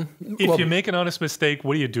if you make an honest mistake,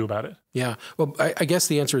 what do you do about it? Yeah. Well, I guess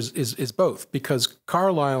the answer is both, because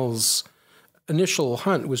Carlisle's initial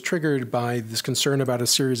hunt was triggered by this concern about a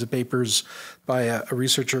series of papers by a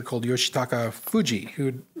researcher called Yoshitaka Fuji, who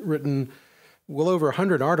had written well over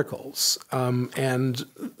 100 articles. And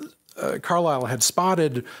Carlisle had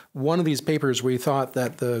spotted one of these papers where he thought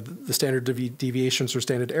that the standard deviations or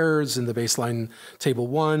standard errors in the baseline table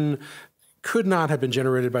 1 could not have been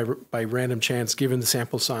generated by random chance given the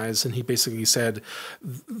sample size. And he basically said,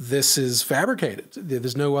 this is fabricated.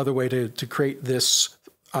 There's no other way to create this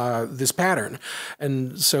pattern.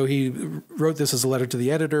 And so he wrote this as a letter to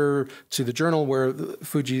the editor, to the journal where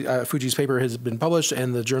Fuji's paper has been published,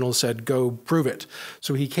 and the journal said, go prove it.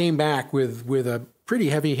 So he came back with a pretty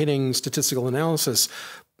heavy-hitting statistical analysis,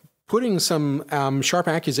 putting some sharp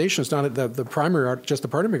accusations, not at the primary, just the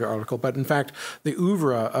primary article, but in fact the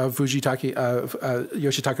oeuvre of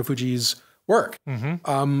Yoshitaka Fuji's work,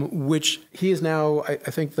 which he is now, I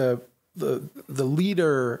think, the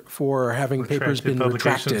leader for having papers been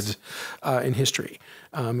retracted in history,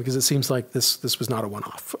 because it seems like this was not a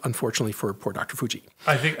one-off, unfortunately, for poor Dr. Fuji.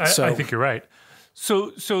 I think you're right.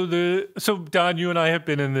 So Don, you and I have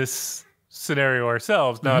been in this scenario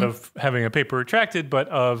ourselves, not of having a paper retracted, but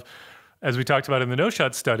of, as we talked about in the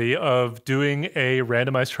no-shot study, of doing a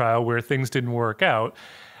randomized trial where things didn't work out.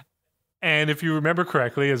 And if you remember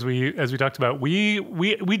correctly, as we talked about,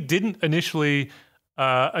 we didn't initially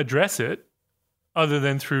address it other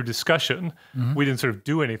than through discussion. We didn't sort of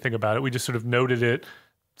do anything about it. We just sort of noted it,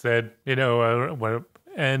 said,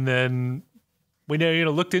 and then we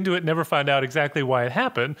looked into it, never found out exactly why it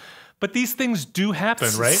happened. But these things do happen,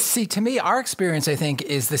 right? See, to me, our experience, I think,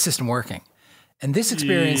 is the system working. And this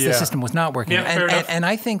experience, the system was not working. And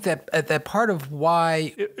I think that part of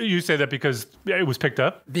why... You say that because it was picked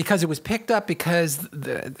up? Because it was picked up, because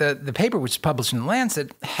the paper, which was published in The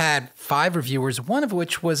Lancet, had 5 reviewers, one of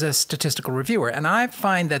which was a statistical reviewer. And I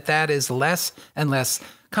find that is less and less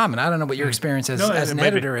common. I don't know what your experience as an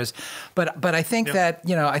editor is, but I think that,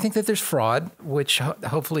 I think that there's fraud, which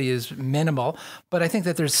hopefully is minimal, but I think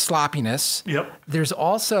that there's sloppiness. Yep. There's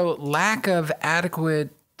also lack of adequate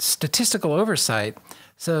statistical oversight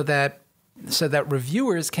so that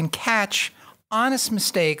reviewers can catch honest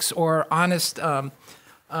mistakes or honest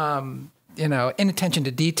inattention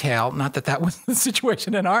to detail. Not that was the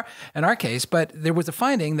situation in our case, but there was a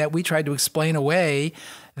finding that we tried to explain away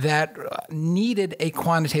that needed a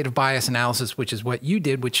quantitative bias analysis, which is what you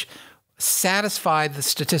did, which satisfied the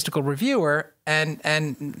statistical reviewer and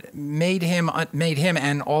made him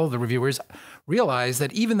and all of the reviewers realize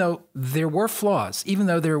that even though there were flaws, even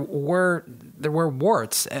though there were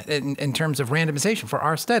warts in terms of randomization for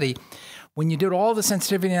our study, when you did all the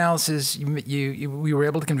sensitivity analysis, we were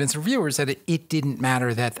able to convince reviewers that it didn't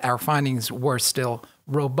matter, that our findings were still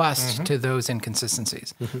robust to those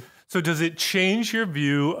inconsistencies. So does it change your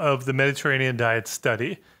view of the Mediterranean diet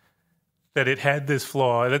study that it had this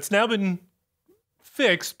flaw that's now been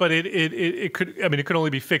fixed, but it could only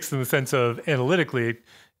be fixed in the sense of analytically,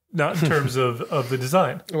 not in terms of the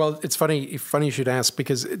design? Well, it's funny you should ask,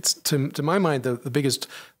 because it's to my mind the biggest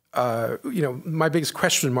my biggest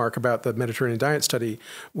question mark about the Mediterranean diet study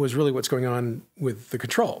was really what's going on with the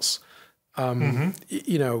controls. In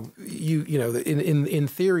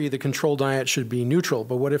theory, the control diet should be neutral,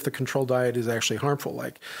 but what if the control diet is actually harmful?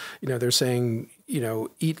 Like, they're saying,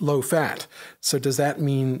 eat low fat. So does that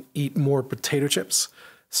mean eat more potato chips?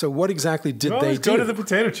 So what exactly did they do? Go to the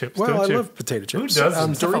potato chips. Well, don't I you? love potato chips. Who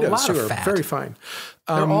doesn't? Doritos a lot of are fat. very fine.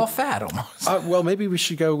 They're all fat almost. Well, maybe we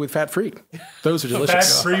should go with fat-free. Those are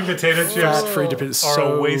delicious. Fat-free potato chips Fat-free potatoes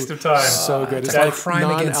are a waste of time. So good. It's That's like a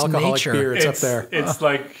crime against non-alcoholic nature. beer. It's up there. It's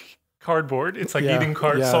like cardboard. It's like eating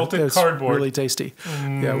salted it's cardboard. Really tasty.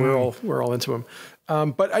 Yeah, we're all into them.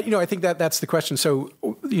 But I think that's the question. So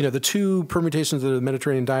the two permutations of the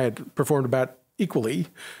Mediterranean diet performed about equally.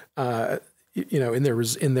 In their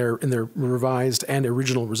revised and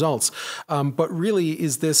original results, but really,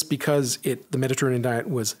 is this because the Mediterranean diet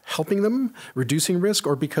was helping them, reducing risk,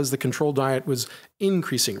 or because the control diet was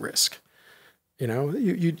increasing risk?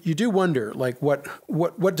 You do wonder, like,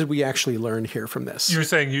 what did we actually learn here from this? You're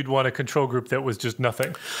saying you'd want a control group that was just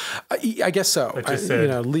nothing. I guess so.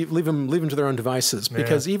 Leave them to their own devices,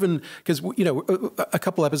 because a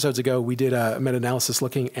couple episodes ago we did a meta-analysis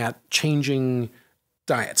looking at changing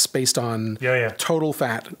diets based on total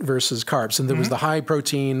fat versus carbs. And there was the high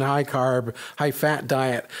protein, high carb, high fat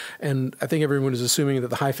diet. And I think everyone is assuming that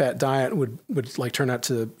the high fat diet would like turn out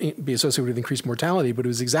to be associated with increased mortality, but it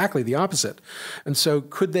was exactly the opposite. And so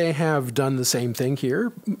could they have done the same thing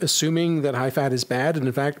here, assuming that high fat is bad, and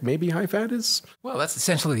in fact maybe high fat is Well, that's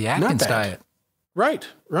essentially the Atkins diet. Right.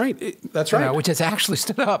 That's right. Which has actually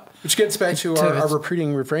stood up. Which gets back to our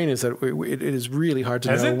repeating refrain, is that it is really hard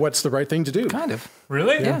to know what's the right thing to do. Kind of.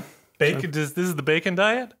 Really? Yeah. Bacon. This is the bacon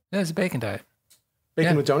diet? Yeah, it's a bacon diet.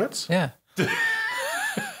 Bacon with donuts? Yeah.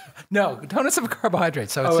 No, donuts have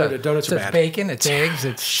carbohydrates. So donuts are it's bad. Bacon, it's eggs,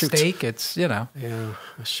 it's steak, it's, Yeah,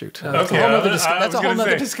 shoot. That's a whole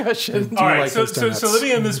nother discussion. All right, like so let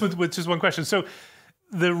me end this with just one question. So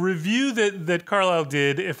the review that Carlisle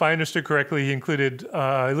did, if I understood correctly, he included,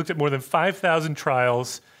 he looked at more than 5,000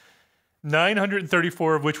 trials,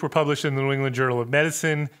 934 of which were published in the New England Journal of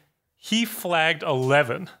Medicine. He flagged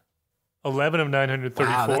 11 of 934.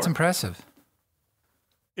 Wow, that's impressive.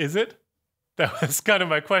 Is it? That was kind of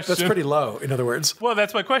my question. That's pretty low, in other words. Well,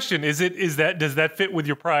 that's my question. Does that fit with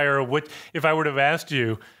your prior? What if I would have asked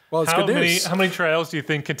you? Well, it's good news. How many trials do you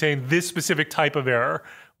think contain this specific type of error,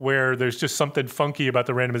 where there's just something funky about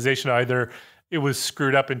the randomization? Either it was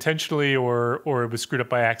screwed up intentionally, or it was screwed up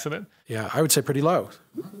by accident. Yeah, I would say pretty low.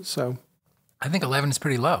 So I think 11 is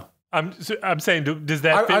pretty low. I'm saying, does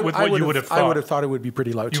that fit with what you would have thought? I would have thought it would be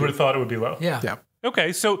pretty low, too. You would have thought it would be low. Yeah.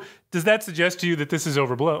 Okay, so does that suggest to you that this is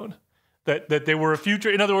overblown? That there were a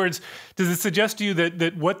future. In other words, does it suggest to you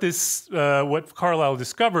that what Carlisle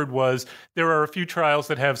discovered was there are a few trials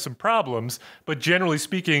that have some problems, but generally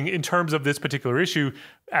speaking, in terms of this particular issue,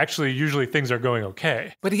 actually usually things are going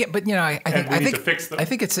okay. But again, I think to fix them. I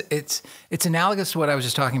think it's analogous to what I was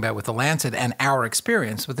just talking about with the Lancet and our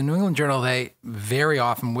experience with the New England Journal. They very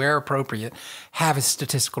often, where appropriate, have a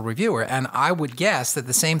statistical reviewer, and I would guess that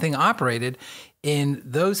the same thing operated in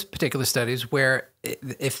those particular studies where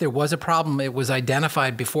if there was a problem, it was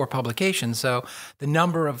identified before publication. So the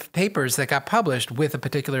number of papers that got published with a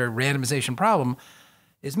particular randomization problem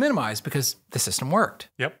is minimized because the system worked.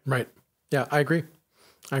 Yep. Right. Yeah, I agree.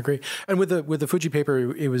 And with the Fuji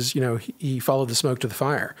paper, it was, he followed the smoke to the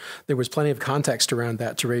fire. There was plenty of context around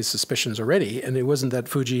that to raise suspicions already. And it wasn't that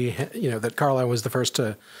Fuji, that Carlisle was the first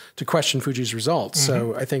to question Fuji's results.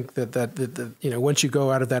 So I think that once you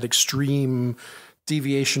go out of that extreme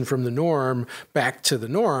deviation from the norm back to the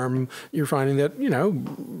norm, you're finding that,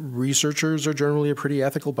 researchers are generally a pretty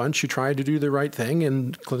ethical bunch who try to do the right thing,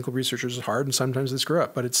 and clinical researchers is hard and sometimes they screw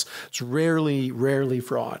up, but it's rarely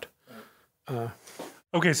fraud.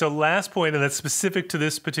 Okay, so last point, and that's specific to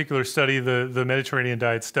this particular study, the Mediterranean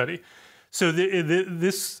diet study. So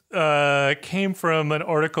this came from an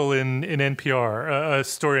article in NPR, a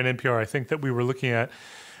story in NPR, I think, that we were looking at.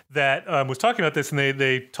 that was talking about this, and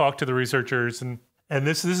they talked to the researchers, and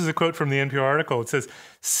this is a quote from the NPR article. It says,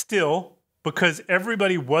 "Still, because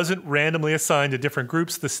everybody wasn't randomly assigned to different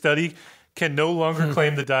groups, the study can no longer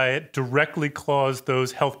claim the diet directly caused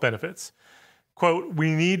those health benefits. Quote,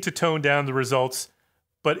 we need to tone down the results,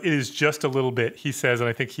 but it is just a little bit," he says, and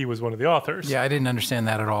I think he was one of the authors. Yeah, I didn't understand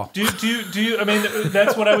that at all. Do you? I mean,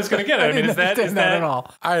 that's what I was going to get at. I mean, is that at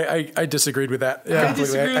all? I disagreed with that. I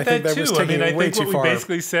disagree with that too. I mean, I think what far. we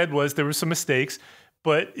basically said was there were some mistakes,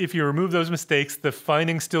 but if you remove those mistakes, the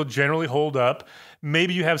findings still generally hold up.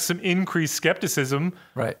 Maybe you have some increased skepticism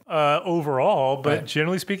overall, but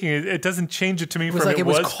generally speaking, it doesn't change it to me. It was like it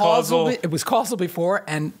was causal. It was causal before,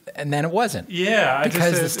 and then it wasn't. Yeah,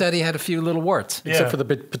 because the study had a few little warts, except for the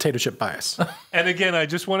potato chip bias. And again, I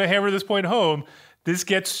just want to hammer this point home. This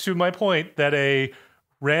gets to my point that a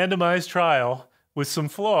randomized trial with some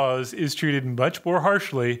flaws is treated much more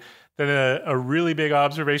harshly than a really big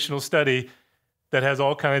observational study that has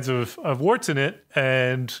all kinds of warts in it,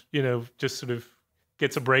 and just sort of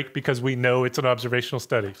gets a break because we know it's an observational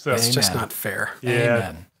study. So it's just not fair. Yeah,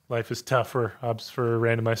 Amen. Life is tough for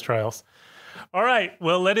randomized trials. All right,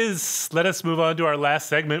 well, let us move on to our last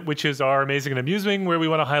segment, which is our Amazing and Amusing, where we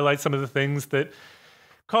want to highlight some of the things that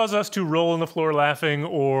cause us to roll on the floor laughing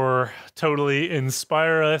or totally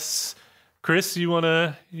inspire us. Chris, you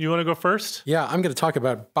wanna go first? Yeah, I'm going to talk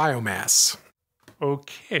about biomass.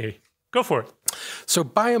 Okay, go for it. So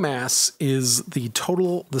biomass is the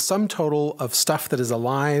sum total of stuff that is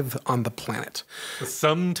alive on the planet. The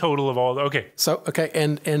sum total of all. Okay. So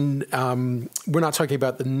and we're not talking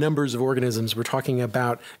about the numbers of organisms. We're talking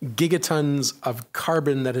about gigatons of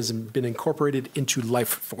carbon that has been incorporated into life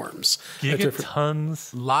forms.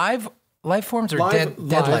 Gigatons. Live life forms or dead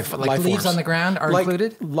life? Like leaves forms on the ground are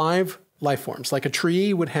included? Live life forms. Like a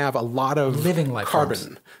tree would have a lot of living life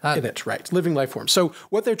carbon in it, right? Living life forms. So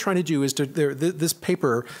what they're trying to do is this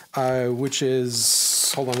paper, which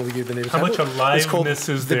is, hold on, let me give you the name. How much aliveness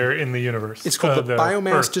is there in the universe? It's called the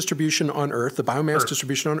Biomass Distribution on Earth, the Biomass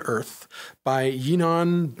Distribution on Earth by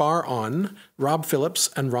Yinon Bar-On, Rob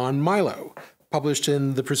Phillips, and Ron Milo, published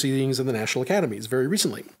in the Proceedings of the National Academies very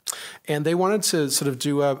recently. And they wanted to sort of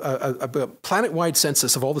do a planet-wide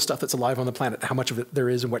census of all the stuff that's alive on the planet, how much of it there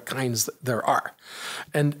is and what kinds there are.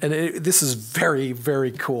 And this is very,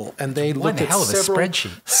 very cool. And they looked at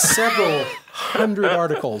several hundred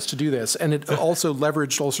articles to do this. And it also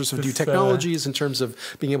leveraged all sorts of new technologies in terms of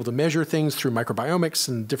being able to measure things through microbiomics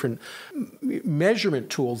and different measurement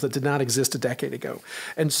tools that did not exist a decade ago.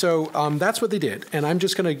 And so that's what they did. And I'm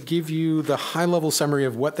just going to give you the high-level summary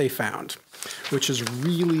of what they found, which is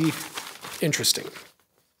really interesting.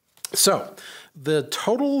 So the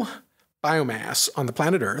total biomass on the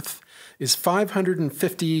planet Earth is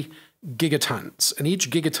 550 gigatons, and each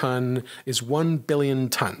gigaton is 1 billion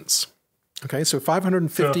tons. Okay, so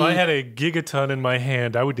 550. So if I had a gigaton in my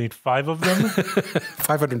hand, I would need 5 of them?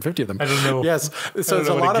 550 of them. I don't know. Yes, so it's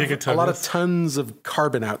a lot of tons of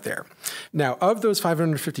carbon out there. Now, of those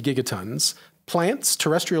 550 gigatons, plants,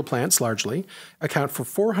 terrestrial plants largely, account for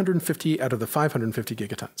 450 out of the 550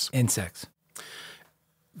 gigatons. Insects.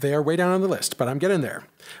 They are way down on the list, but I'm getting there.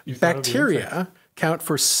 Bacteria count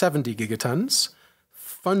for 70 gigatons.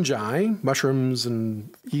 Fungi, mushrooms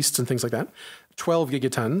and yeasts and things like that, 12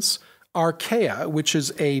 gigatons. Archaea, which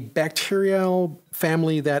is a bacterial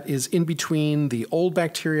family that is in between the old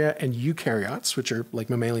bacteria and eukaryotes, which are like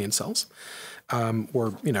mammalian cells,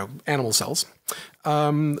 or animal cells,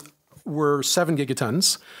 were 7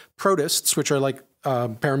 gigatons. Protists, which are like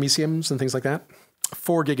parameciums and things like that,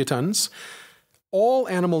 4 gigatons. All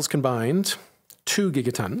animals combined, 2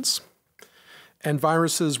 gigatons. And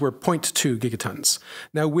viruses were 0.2 gigatons.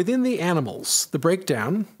 Now, within the animals, the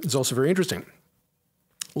breakdown is also very interesting.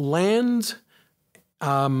 Land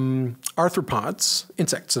arthropods,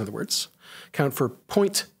 insects in other words, count for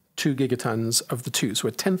 0.2 gigatons of the 2, so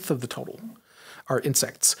 1/10 of the total are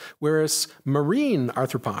insects. Whereas marine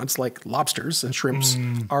arthropods, like lobsters and shrimps,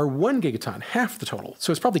 are 1 gigaton, half the total.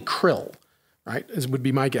 So it's probably krill, right, would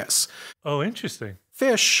be my guess. Oh, interesting.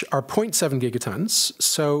 Fish are 0.7 gigatons,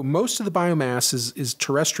 so most of the biomass is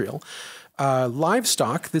terrestrial.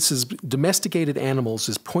 Livestock, this is domesticated animals,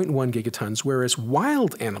 is 0.1 gigatons, whereas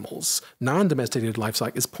wild animals, non-domesticated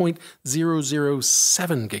livestock, is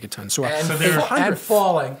 0.007 gigatons. So and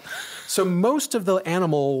falling. So most of the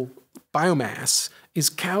animal biomass is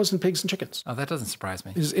cows and pigs and chickens. Oh, that doesn't surprise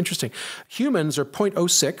me. It's interesting. Humans are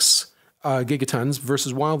 0.06 gigatons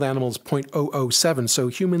versus wild animals 0.007. So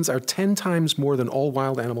humans are 10 times more than all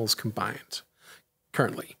wild animals combined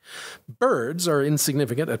currently. Birds are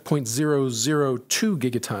insignificant at 0.002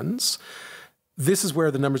 gigatons. this is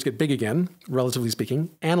where the numbers get big again, relatively speaking.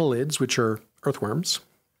 Annelids, which are earthworms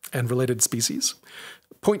and related species,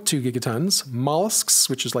 0.2 gigatons. Mollusks,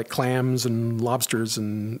 which is like clams and lobsters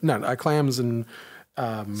and clams and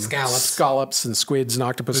scallops and squids and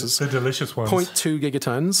octopuses. The delicious ones. 0.2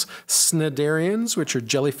 gigatons. Cnidarians, which are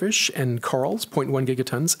jellyfish and corals, 0.1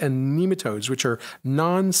 gigatons. And nematodes, which are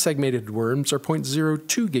non-segmented worms, are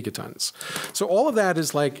 0.02 gigatons. So all of that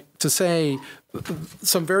is like to say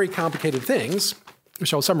some very complicated things,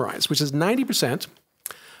 which I'll summarize, which is 90%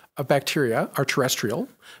 of bacteria are terrestrial,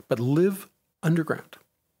 but live underground.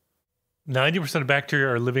 90% of bacteria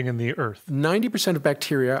are living in the earth. 90% of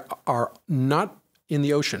bacteria are not in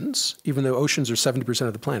the oceans, even though oceans are 70%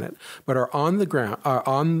 of the planet, but are on the ground, are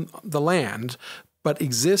on the land, but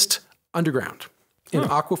exist underground in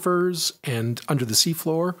aquifers and under the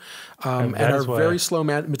seafloor, and are very slow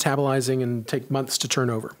metabolizing and take months to turn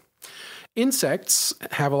over. Insects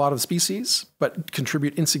have a lot of species, but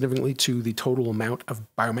contribute insignificantly to the total amount of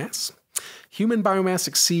biomass. Human biomass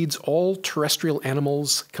exceeds all terrestrial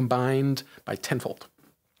animals combined by tenfold,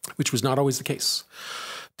 which was not always the case.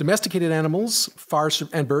 Domesticated animals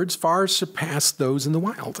and birds far surpass those in the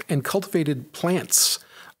wild, and cultivated plants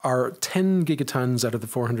are 10 gigatons out of the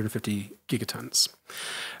 450 gigatons.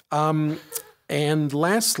 And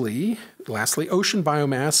lastly, ocean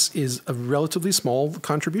biomass is a relatively small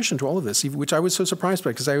contribution to all of this, which I was so surprised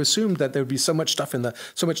by because I assumed that there would be so much stuff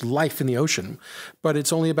so much life in the ocean, but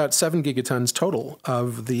it's only about 7 gigatons total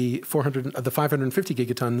of the 550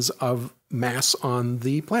 gigatons of mass on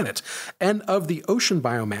the planet. And of the ocean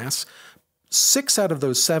biomass, 6 out of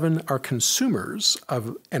those 7 are consumers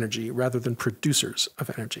of energy rather than producers of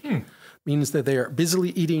energy. Means that they are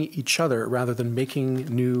busily eating each other rather than making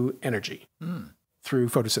new energy through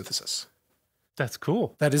photosynthesis. That's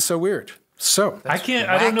cool. That is so weird. So I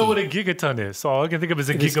don't know what a gigaton is. So all I can think of is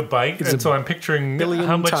a gigabyte. And so I'm picturing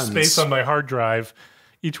how much space on my hard drive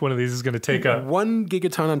each one of these is going to take up. 1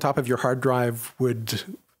 gigaton on top of your hard drive would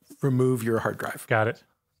remove your hard drive. Got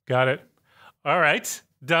it. All right.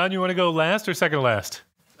 Don, you want to go last or second to last?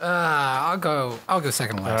 I'll go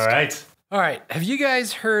second to last. All right. Have you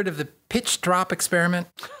guys heard of the pitch drop experiment?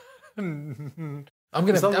 I'm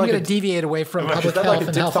gonna deviate away from public health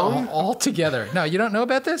and health altogether. No, you don't know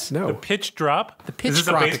about this? No. The pitch drop? The pitch is this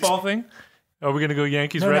drop a baseball thing? Are we going to go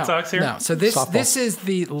Yankees Red Sox here? No. So this is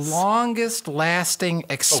the longest lasting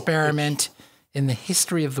experiment in the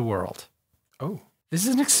history of the world. Oh. This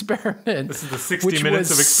is an experiment. This is the 60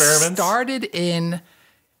 minutes of experiments. Started in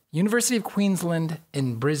University of Queensland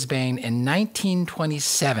in Brisbane in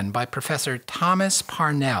 1927 by Professor Thomas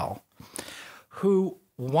Parnell, who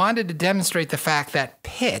wanted to demonstrate the fact that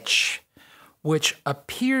pitch, which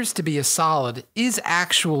appears to be a solid, is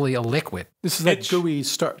actually a liquid. This is that gooey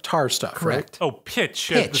tar stuff, correct? Right? Oh, pitch.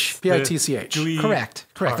 Pitch. P-I-T-C-H. Correct.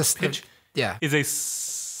 Pitch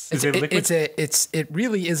is a liquid? It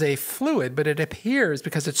really is a fluid, but it appears,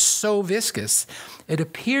 because it's so viscous, it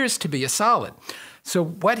appears to be a solid. So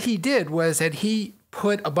what he did was that he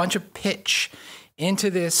put a bunch of pitch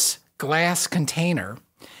into this glass container,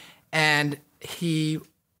 and he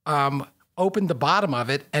opened the bottom of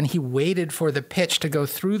it, and he waited for the pitch to go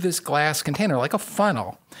through this glass container like a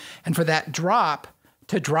funnel, and for that drop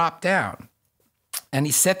to drop down. And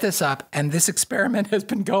he set this up, and this experiment has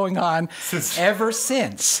been going on ever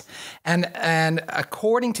since. And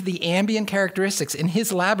according to the ambient characteristics in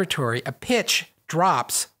his laboratory, a pitch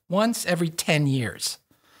drops once every 10 years.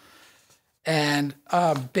 And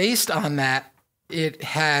based on that, it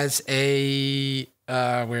has a,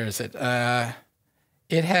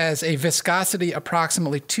 it has a viscosity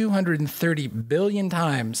approximately 230 billion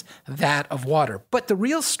times that of water. But the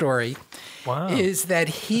real story is that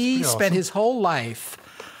he spent his whole life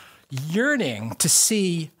yearning to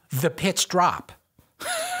see the pitch drop.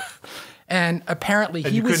 And apparently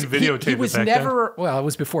he was never, well, it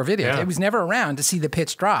was before video. Yeah. He was never around to see the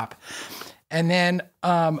pitch drop. And then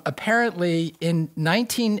apparently in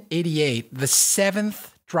 1988, the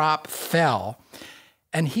 7th drop fell,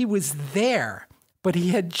 and he was there, but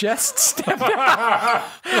he had just stepped out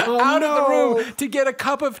of the room to get a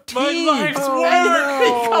cup of tea. My life's And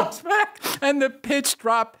he comes back, and the pitch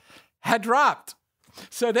drop had dropped.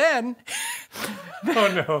 So then,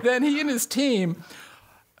 then he and his team,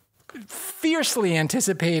 fiercely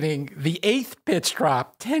anticipating the 8th pitch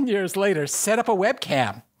drop 10 years later, set up a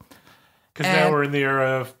webcam. Because now we're in the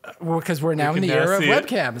era of... Because we're now in the era of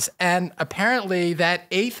webcams. And apparently that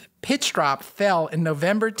 8th pitch drop fell in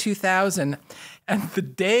November 2000. And the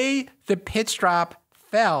day the pitch drop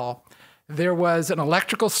fell, there was an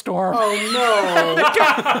electrical storm. Oh, no.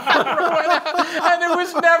 and it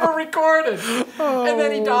was never recorded. And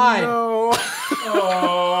then he died. No.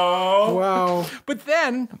 Oh. Wow. But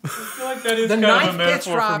then I feel like that is the kind of a ninth pitch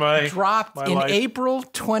metaphor for drop dropped my in life. April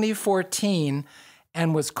 2014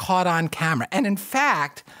 and was caught on camera. And in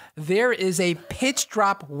fact, there is a pitch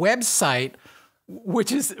drop website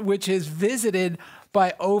which is visited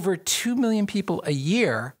by over 2 million people a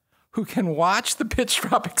year who can watch the pitch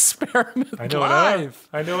drop experiment live.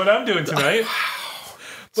 I know what I'm doing tonight.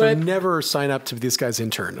 So never sign up to be this guy's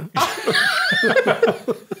intern.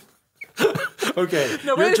 Okay,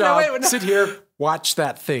 your job, sit here, watch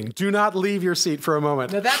that thing. Do not leave your seat for a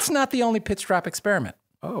moment. Now, that's not the only pitch drop experiment.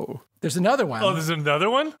 Oh. There's another one. Oh, there's another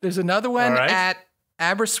one? There's another one All right. at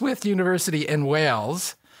Aberystwyth University in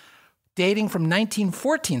Wales, dating from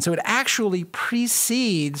 1914. So it actually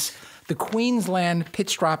precedes the Queensland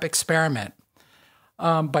pitch drop experiment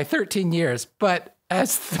by 13 years. But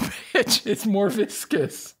as the pitch is more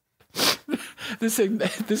viscous,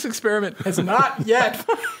 this experiment has not yet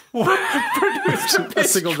produced a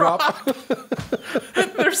single drop.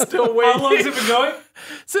 They're still waiting. How long has it been going?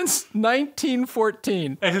 Since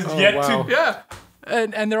 1914. It has yet wow. to. Yeah.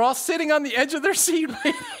 And they're all sitting on the edge of their seat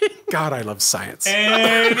waiting. God, I love science.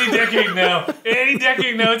 Any decade now. Any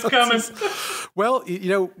decade now, it's coming. Well,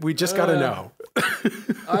 we just got to know.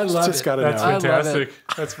 I love Just it. got to That's know. I love fantastic.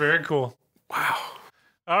 That's very cool. Wow.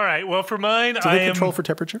 All right. Well, for mine, Do they control for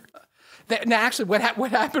temperature? Now, actually, what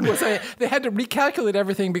happened was they had to recalculate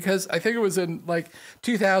everything because I think it was in like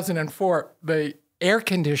 2004, they air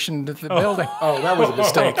conditioned the building. Oh, that was a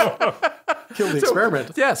mistake. Killed the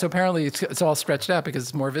experiment. Yeah, so apparently it's all stretched out because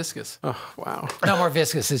it's more viscous. Oh, wow. Not more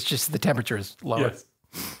viscous, it's just the temperature is lower. Yes.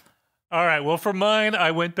 All right. Well, for mine,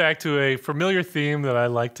 I went back to a familiar theme that I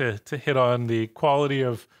like to hit on, the quality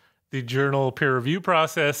of the journal peer review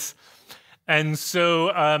process. And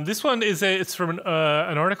so this one it's from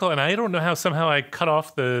an article, and I don't know how somehow I cut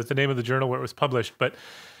off the name of the journal where it was published, but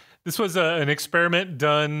this was an experiment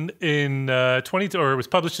done in it was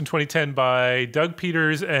published in 2010 by Doug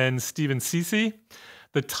Peters and Stephen Ceci.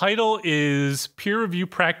 The title is Peer Review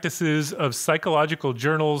Practices of Psychological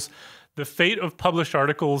Journals, The Fate of Published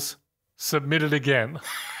Articles Submitted Again.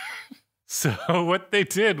 So what they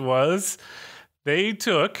did was they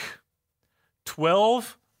took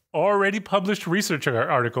 12 already published research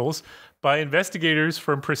articles by investigators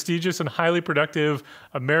from prestigious and highly productive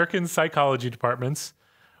American psychology departments,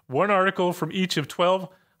 one article from each of 12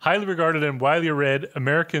 highly regarded and widely read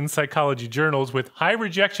American psychology journals with high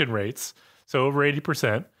rejection rates, so over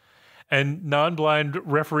 80%, and non-blind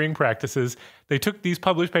refereeing practices. They took these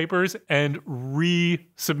published papers and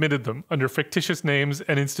resubmitted them under fictitious names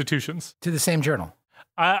and institutions. To the same journal.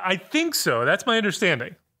 I think so. That's my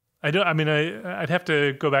understanding. I'd have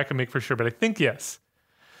to go back and make for sure, but I think yes.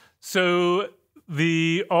 So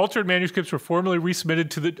the altered manuscripts were formally resubmitted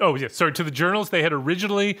to the journals they had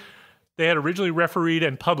originally refereed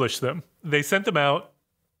and published them. They sent them out.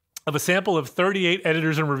 Of a sample of 38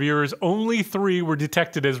 editors and reviewers, only 3 were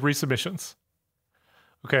detected as resubmissions.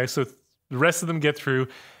 Okay, so the rest of them get through.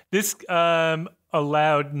 This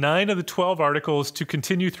allowed 9 of the 12 articles to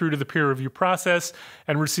continue through to the peer review process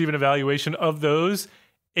and receive an evaluation. Of those,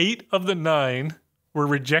 8 of the 9 were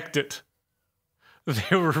rejected.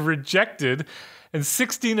 They were rejected, and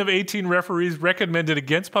 16 of 18 referees recommended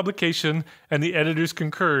against publication, and the editors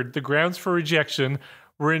concurred. The grounds for rejection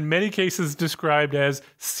were in many cases described as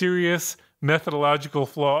serious methodological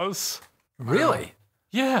flaws. Really?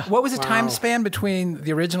 Yeah. What was the time span between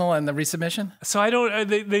the original and the resubmission? So I don't.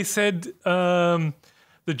 They said the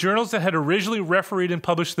journals that had originally refereed and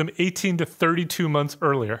published them 18 to 32 months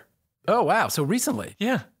earlier. Oh, wow. So recently.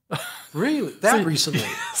 Yeah. Really? That recently?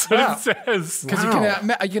 That's what it says. Because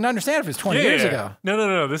you can understand if it's 20 years ago.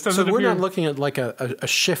 No. This doesn't. So we're appear. not looking at like a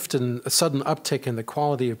shift and a sudden uptick in the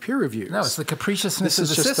quality of peer reviews. No, it's the capriciousness This of is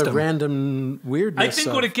the just system. the random weirdness. I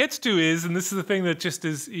think what it gets to is, and this is the thing that just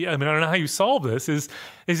is. I don't know how you solve this. Is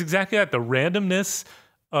exactly that, the randomness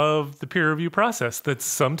of the peer review process. That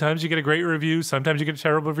sometimes you get a great review, sometimes you get a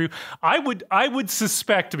terrible review. I would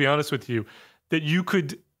suspect, to be honest with you, that you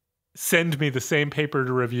could send me the same paper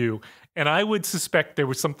to review, and I would suspect there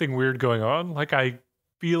was something weird going on. Like, I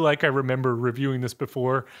feel like I remember reviewing this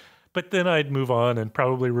before, but then I'd move on and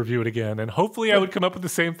probably review it again, and hopefully I would come up with the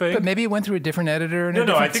same thing. But maybe it went through a different editor and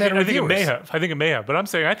No, a I different think set of it may reviewers. have. I think it may have. But I'm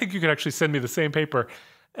saying I think you could actually send me the same paper,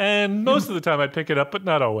 and most of the time I'd pick it up, but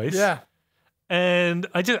not always. Yeah. And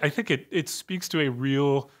I think it speaks to a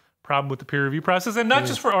real problem with the peer review process, and not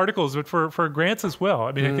just for articles, but for grants as well.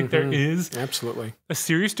 I mean, I think there is absolutely a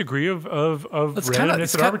serious degree of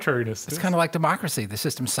randomness and arbitrariness. It's kind of like democracy. The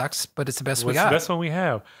system sucks, but it's the best we It's got. the best one we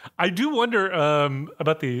have. I do wonder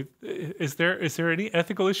about is there any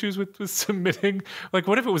ethical issues with submitting? Like,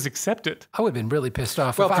 what if it was accepted? I would have been really pissed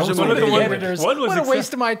off Well, if I was one of the editors. one was What a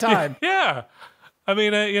waste of my time. Yeah. I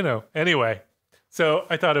mean, anyway. So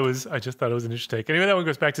I just thought it was an interesting take. Anyway, that one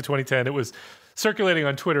goes back to 2010. It was circulating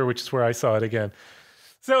on Twitter, which is where I saw it again.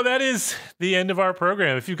 So that is the end of our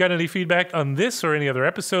program. If you've got any feedback on this or any other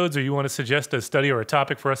episodes, or you want to suggest a study or a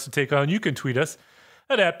topic for us to take on, you can tweet us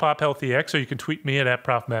at @PopHealthyX, or you can tweet me at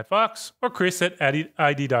 @ProfMattFox, or Chris at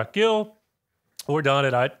id.gill, or Don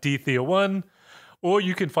at dtheo1, or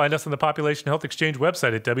you can find us on the Population Health Exchange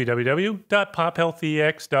website at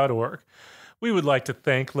www.pophealthyx.org. We would like to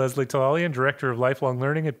thank Leslie Talalian, Director of Lifelong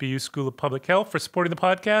Learning at BU School of Public Health, for supporting the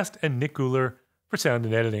podcast, and Nick Guler for sound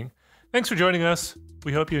and editing. Thanks for joining us.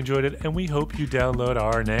 We hope you enjoyed it, and we hope you download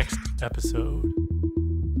our next episode.